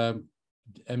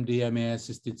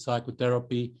 MDMA-assisted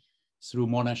psychotherapy through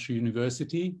Monash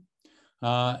University.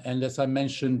 And as I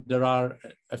mentioned, there are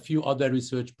a few other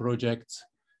research projects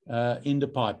in the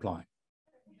pipeline.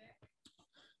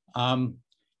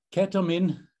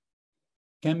 Ketamine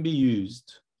can be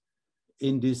used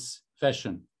in this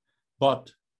fashion,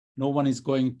 but no one is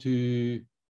going to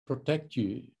protect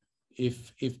you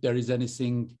if there is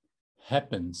anything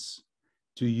happens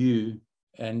to you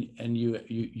and you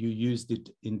used it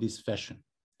in this fashion.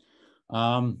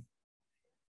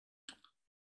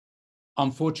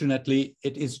 Unfortunately,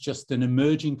 it is just an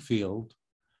emerging field,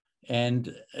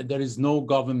 and there is no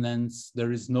governance,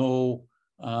 there is no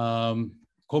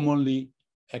commonly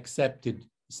accepted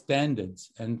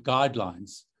standards and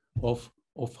guidelines of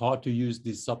how to use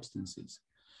these substances.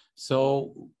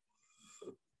 So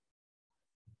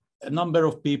a number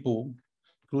of people,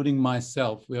 including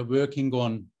myself, we are working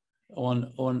on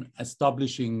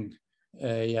establishing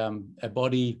a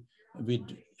body with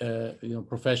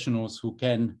professionals who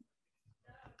can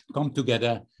come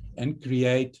together and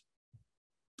create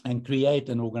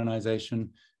an organization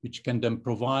which can then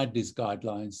provide these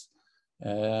guidelines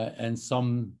and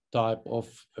some type of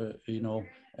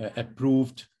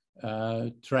approved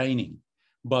training.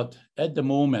 But at the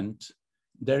moment,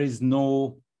 there is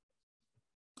no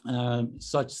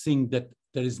such thing, that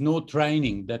there is no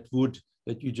training that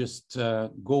you just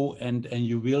go and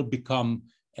you will become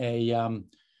a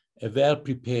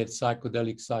well-prepared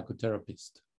psychedelic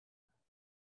psychotherapist.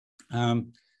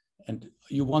 And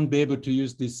you won't be able to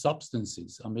use these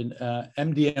substances. I mean,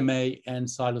 MDMA and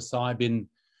psilocybin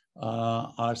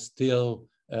are still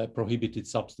prohibited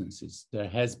substances. There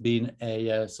has been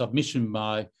a submission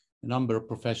by a number of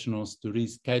professionals to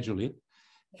reschedule it,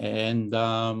 and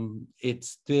it's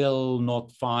still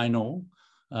not final.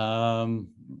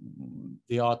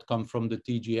 The outcome from the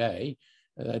TGA,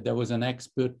 there was an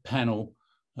expert panel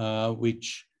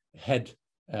which had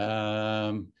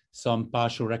some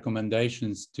partial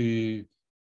recommendations to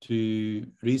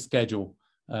reschedule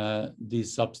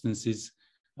these substances,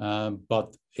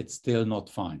 but it's still not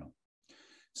final.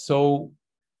 So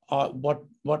what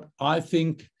I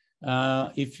think,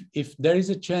 if there is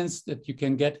a chance that you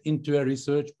can get into a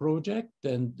research project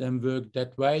and then work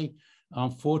that way,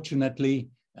 unfortunately,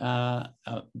 there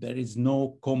is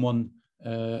no common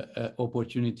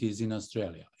opportunities in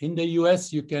Australia. In the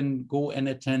US, you can go and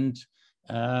attend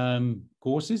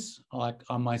courses. Like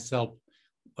I myself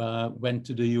went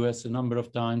to the US a number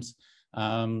of times.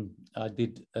 I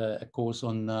did a course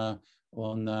on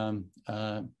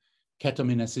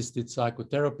ketamine-assisted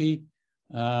psychotherapy,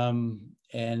 and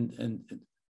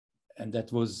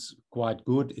that was quite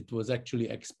good. It was actually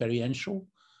experiential,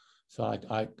 so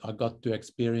I got to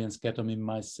experience ketamine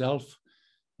myself.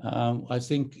 I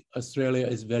think Australia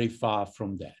is very far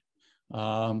from that.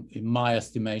 In my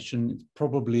estimation,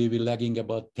 probably we're lagging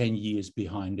about 10 years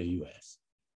behind the US.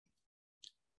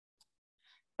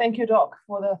 Thank you, Doc,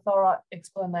 for the thorough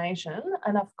explanation.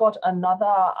 And I've got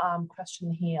another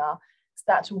question here. Is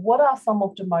that what are some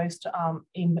of the most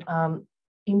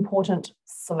important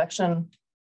selection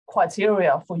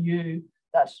criteria for you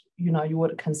that you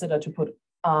would consider to put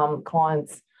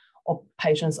clients or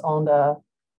patients on the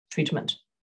treatment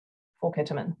for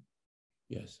ketamine?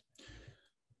 Yes.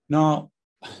 Now,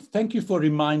 thank you for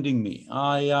reminding me.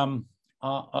 I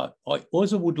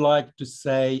also would like to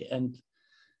say, and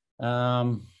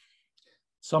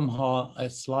somehow a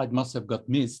slide must have got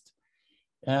missed.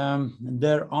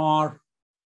 There are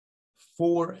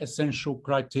 4 essential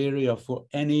criteria for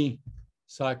any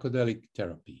psychedelic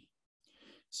therapy.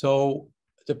 So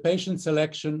the patient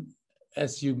selection,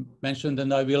 as you mentioned,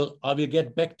 and I will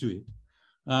get back to it,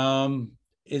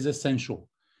 is essential.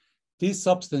 These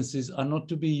substances are not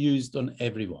to be used on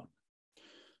everyone.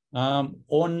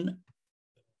 On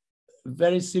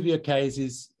very severe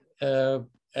cases,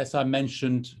 as I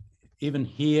mentioned, even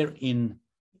here in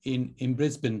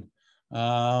Brisbane,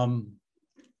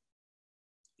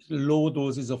 low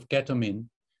doses of ketamine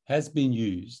has been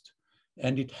used,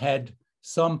 and it had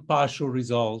some partial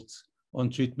results on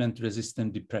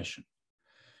treatment-resistant depression.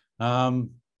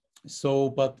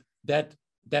 But that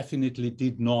definitely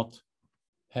did not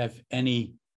have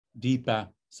any deeper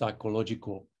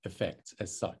psychological effects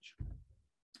as such,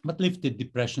 but lifted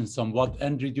depression somewhat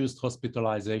and reduced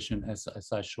hospitalization, as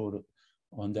I showed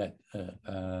on that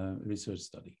research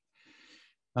study.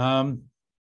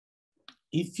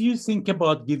 If you think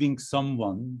about giving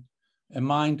someone a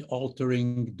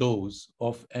mind-altering dose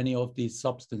of any of these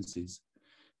substances,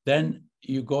 then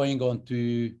you're going on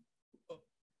to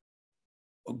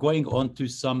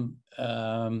some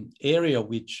area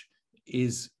which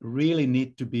is really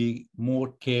need to be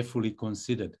more carefully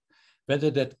considered, whether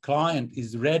that client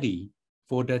is ready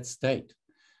for that state.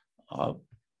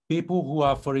 People who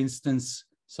are, for instance,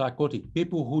 psychotic,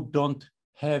 people who don't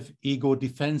have ego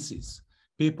defenses,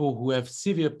 people who have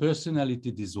severe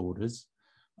personality disorders,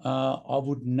 I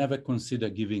would never consider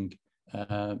giving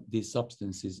these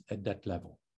substances at that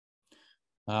level.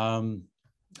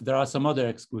 There are some other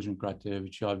exclusion criteria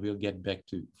which I will get back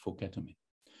to for ketamine.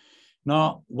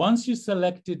 Now, once you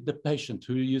selected the patient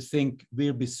who you think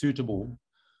will be suitable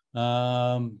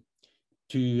to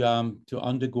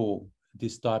undergo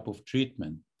this type of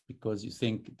treatment, because you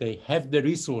think they have the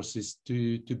resources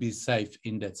to be safe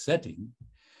in that setting,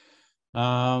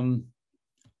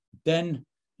 then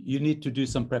you need to do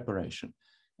some preparation.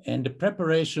 And the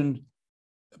preparation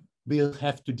will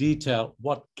have to detail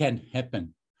what can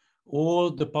happen, all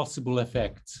the possible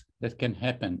effects that can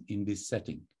happen in this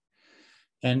setting,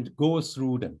 and go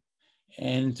through them,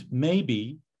 and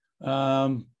maybe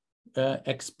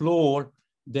explore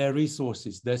their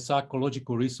resources, their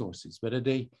psychological resources, whether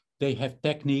they have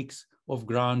techniques of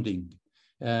grounding,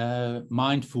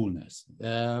 mindfulness,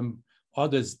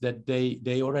 others that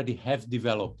they already have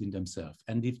developed in themselves.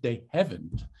 And if they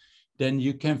haven't, then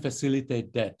you can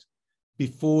facilitate that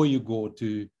before you go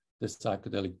to the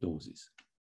psychedelic doses.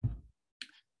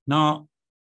 Now,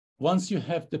 once you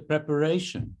have the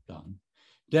preparation done,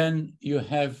 then you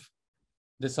have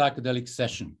the psychedelic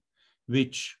session,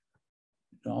 which,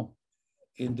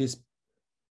 in this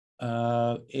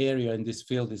area, in this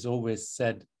field, is always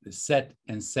said the set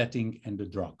and setting and the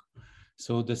drug.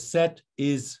 So the set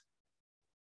is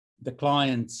the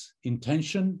client's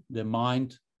intention, their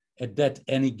mind at that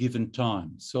any given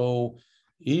time. So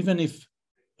even if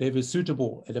they were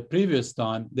suitable at a previous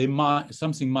time,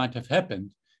 something might have happened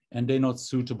and they're not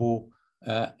suitable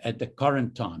at the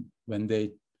current time when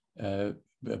they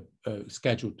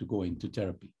scheduled to go into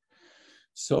therapy.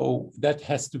 So that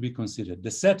has to be considered.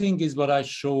 The setting is what I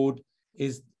showed,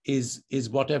 is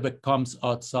whatever comes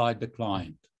outside the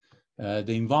client.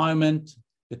 The environment,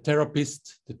 the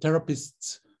therapist's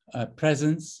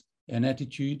presence and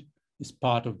attitude is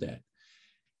part of that.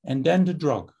 And then the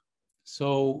drug.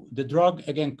 So the drug,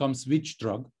 again, comes which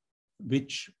drug,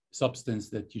 which substance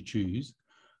that you choose.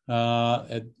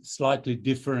 At slightly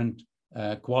different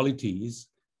qualities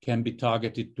can be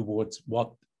targeted towards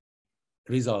what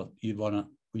result you wanna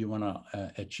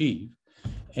achieve,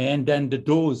 and then the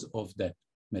dose of that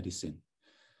medicine.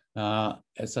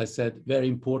 As I said, very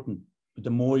important. The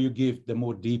more you give, the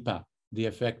more deeper the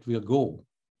effect will go,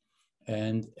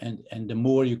 and the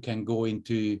more you can go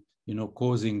into, you know,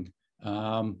 causing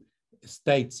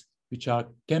states which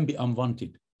can be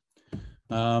unwanted.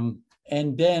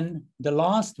 And then the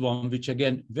last one, which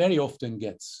again very often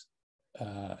gets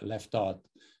left out,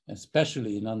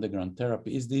 especially in underground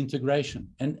therapy, is the integration,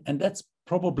 and that's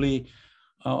probably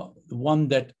one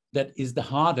that is the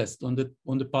hardest on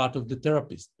the part of the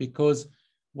therapist, because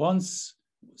once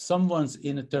someone's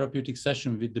in a therapeutic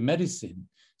session with the medicine,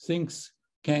 things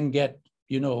can get,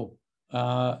 you know,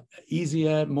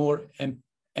 easier, more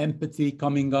empathy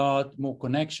coming out, more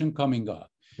connection coming out.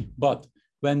 But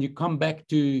when you come back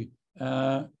to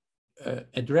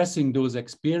addressing those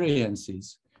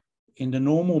experiences in the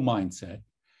normal mindset,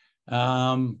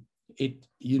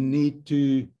 you need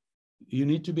to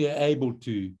be able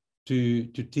to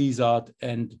tease out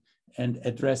and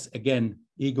address, again,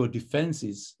 ego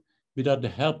defenses without the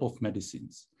help of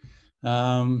medicines.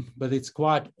 But it's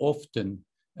quite often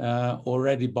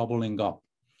already bubbling up.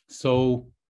 So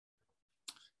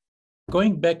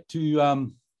going back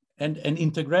to, and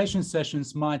integration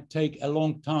sessions might take a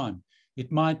long time.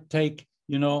 It might take,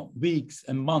 you know, weeks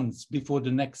and months before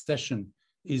the next session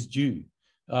is due.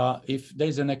 If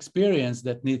there's an experience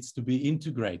that needs to be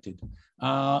integrated,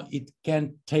 it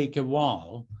can take a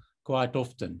while, quite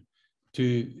often,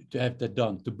 to have that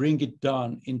done, to bring it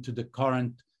down into the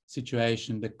current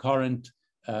situation, the current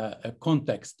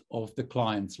context of the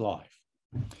client's life.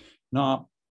 Now,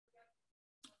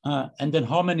 and then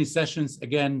how many sessions?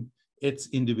 Again, it's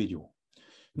individual.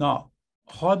 Now,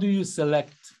 how do you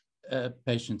select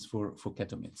patients for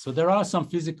ketamine? So there are some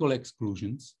physical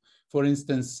exclusions. For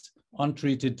instance,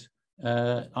 untreated,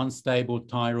 unstable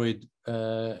thyroid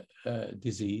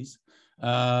disease,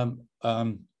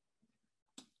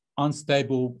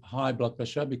 unstable high blood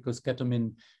pressure, because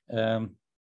ketamine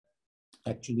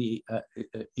actually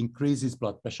increases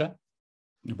blood pressure,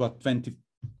 about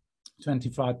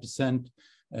 25%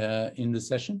 in the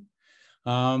session.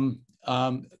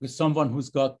 Someone who's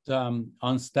got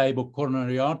unstable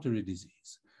coronary artery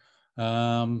disease,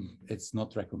 it's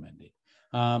not recommended.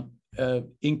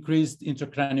 Increased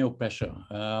intracranial pressure,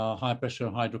 high pressure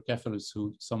hydrocephalus,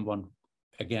 someone,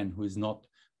 again, who is not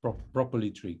properly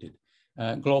treated.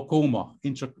 Glaucoma,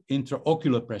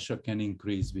 intraocular pressure can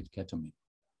increase with ketamine.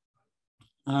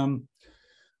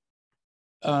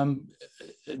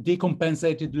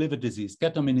 Decompensated liver disease.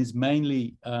 Ketamine is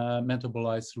mainly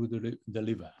metabolized through the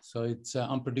liver, so it's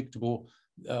unpredictable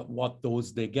what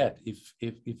dose they get if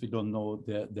you don't know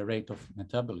the rate of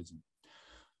metabolism.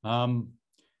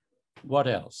 What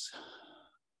else?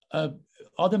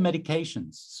 Other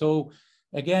medications. So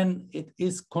again, it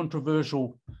is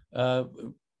controversial,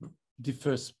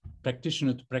 differs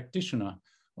practitioner to practitioner,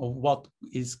 of what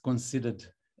is considered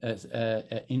as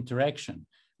interaction.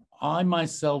 I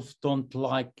myself don't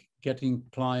like getting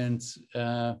clients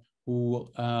who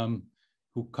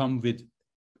come with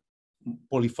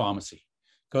polypharmacy,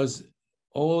 because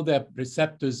all their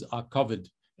receptors are covered,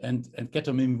 and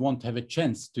ketamine won't have a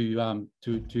chance to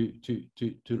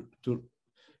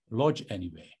lodge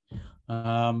anyway.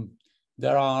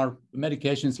 There are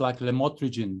medications like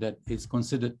lamotrigine that is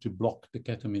considered to block the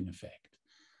ketamine effect.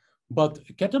 But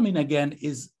ketamine, again,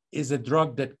 is a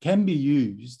drug that can be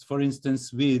used, for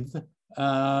instance, with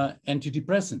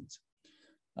antidepressants,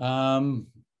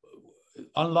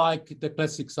 unlike the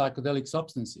classic psychedelic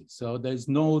substances. So there's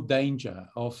no danger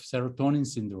of serotonin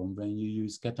syndrome when you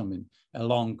use ketamine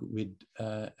along with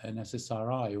an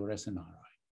SSRI or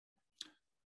SNRI.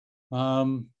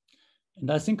 And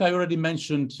I think I already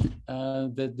mentioned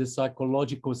the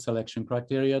psychological selection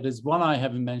criteria. There's one I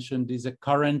haven't mentioned, is a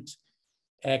current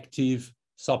active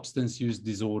substance use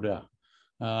disorder.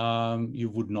 You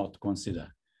would not consider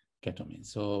ketamine.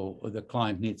 So the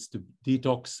client needs to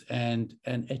detox and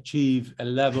achieve a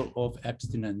level of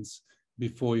abstinence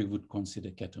before you would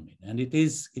consider ketamine. And it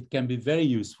can be very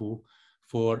useful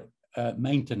for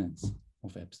maintenance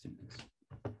of abstinence.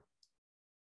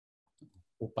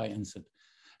 Hope I answered.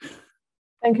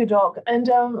 Thank you, Doc. And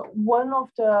one of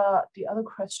the other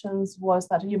questions was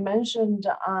that you mentioned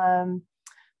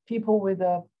people with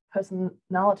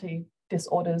personality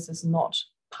disorders is not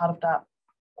part of that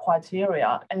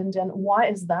criteria. And then why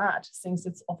is that, since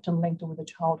it's often linked with the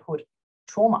childhood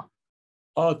trauma?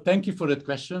 Oh, thank you for that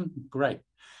question. Great.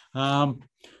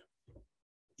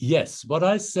 Yes, what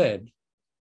I said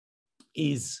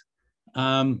is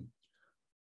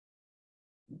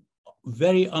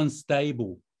very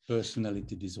unstable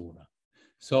personality disorder.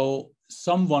 So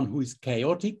someone who is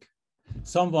chaotic,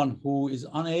 someone who is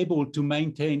unable to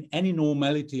maintain any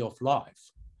normality of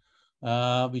life,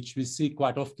 which we see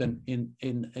quite often in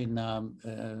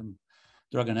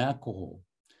drug and alcohol.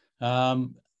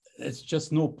 It's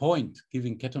just no point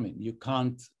giving ketamine. You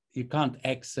can't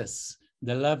access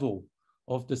the level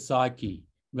of the psyche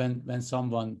when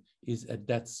someone is at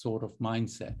that sort of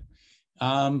mindset.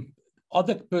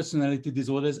 Other personality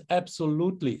disorders,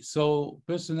 absolutely. So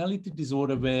personality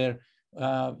disorder where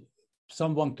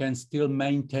someone can still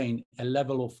maintain a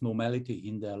level of normality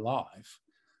in their life,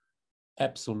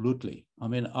 absolutely. I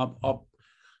mean,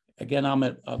 again,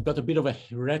 I've got a bit of a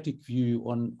heretic view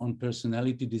on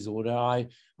personality disorder.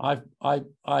 I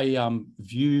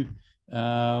view,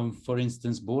 for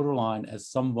instance, borderline as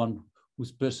someone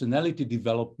whose personality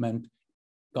development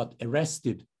got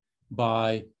arrested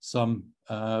by some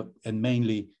and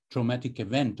mainly traumatic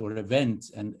event or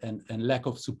events and lack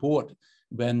of support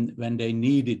when they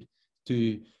needed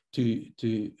to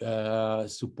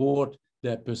support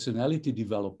their personality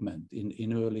development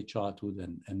in early childhood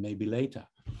and maybe later.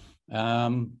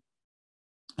 And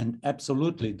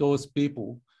absolutely, those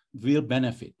people will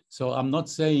benefit. So I'm not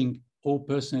saying all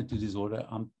personality disorder.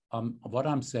 What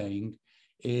I'm saying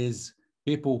is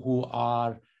people who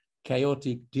are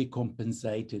chaotic,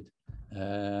 decompensated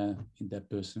in their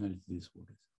personality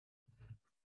disorders.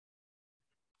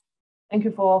 Thank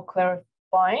you for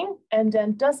clarifying. And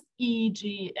then does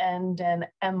EEG and then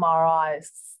MRI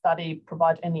study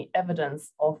provide any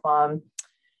evidence of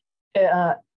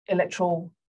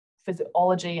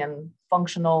electrophysiology and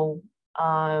functional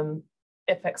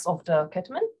effects of the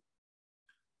ketamine?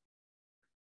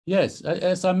 Yes,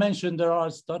 as I mentioned, there are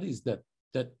studies that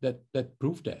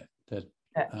prove that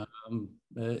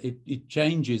it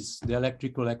changes the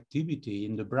electrical activity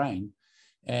in the brain,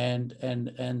 and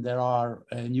there are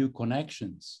new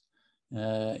connections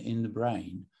in the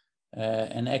brain,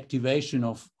 and activation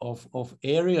of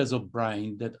areas of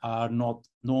brain that are not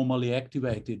normally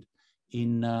activated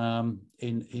in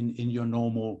your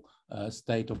normal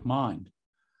state of mind.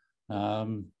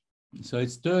 So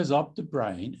it stirs up the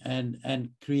brain and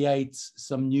creates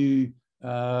some new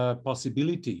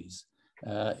possibilities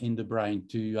in the brain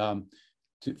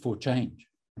for change.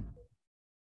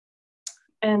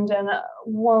 And then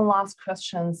one last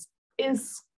question: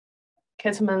 is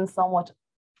ketamine somewhat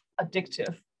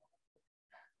addictive,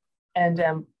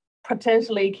 and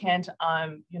potentially can't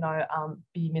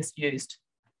be misused?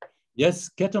 Yes,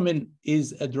 ketamine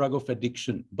is a drug of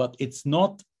addiction, but it's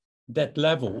not that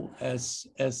level as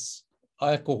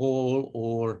alcohol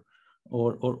or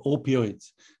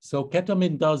opioids. So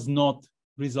ketamine does not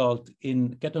result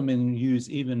in ketamine use,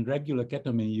 even regular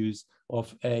ketamine use,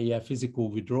 of a physical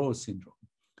withdrawal syndrome.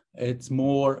 It's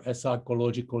more a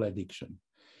psychological addiction.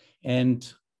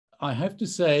 And I have to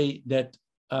say that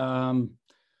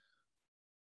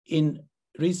in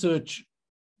research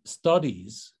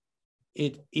studies,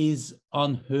 it is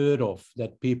unheard of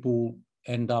that people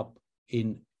end up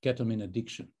in ketamine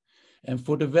addiction. And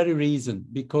for the very reason,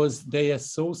 because they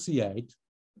associate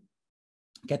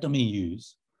ketamine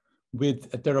use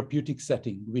with a therapeutic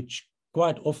setting, which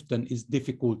quite often is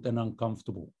difficult and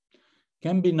uncomfortable.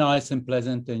 Can be nice and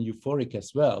pleasant and euphoric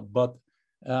as well, but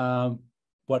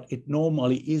it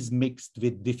normally is mixed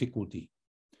with difficulty.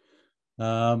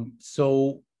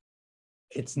 So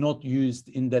it's not used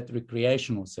in that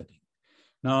recreational setting.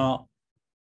 Now,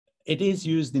 it is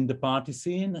used in the party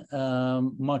scene,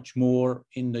 much more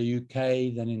in the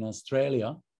UK than in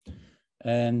Australia.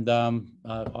 And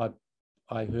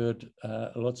I heard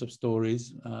lots of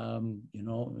stories,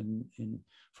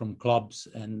 from clubs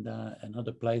and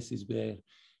other places where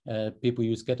people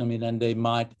use ketamine, and they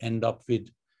might end up with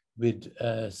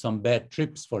some bad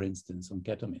trips, for instance, on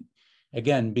ketamine.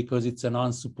 Again, because it's an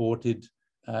unsupported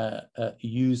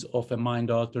use of a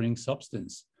mind-altering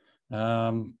substance,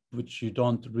 which you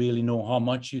don't really know how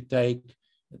much you take.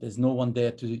 There's no one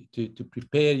there to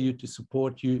prepare you, to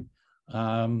support you,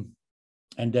 and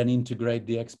then integrate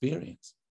the experience.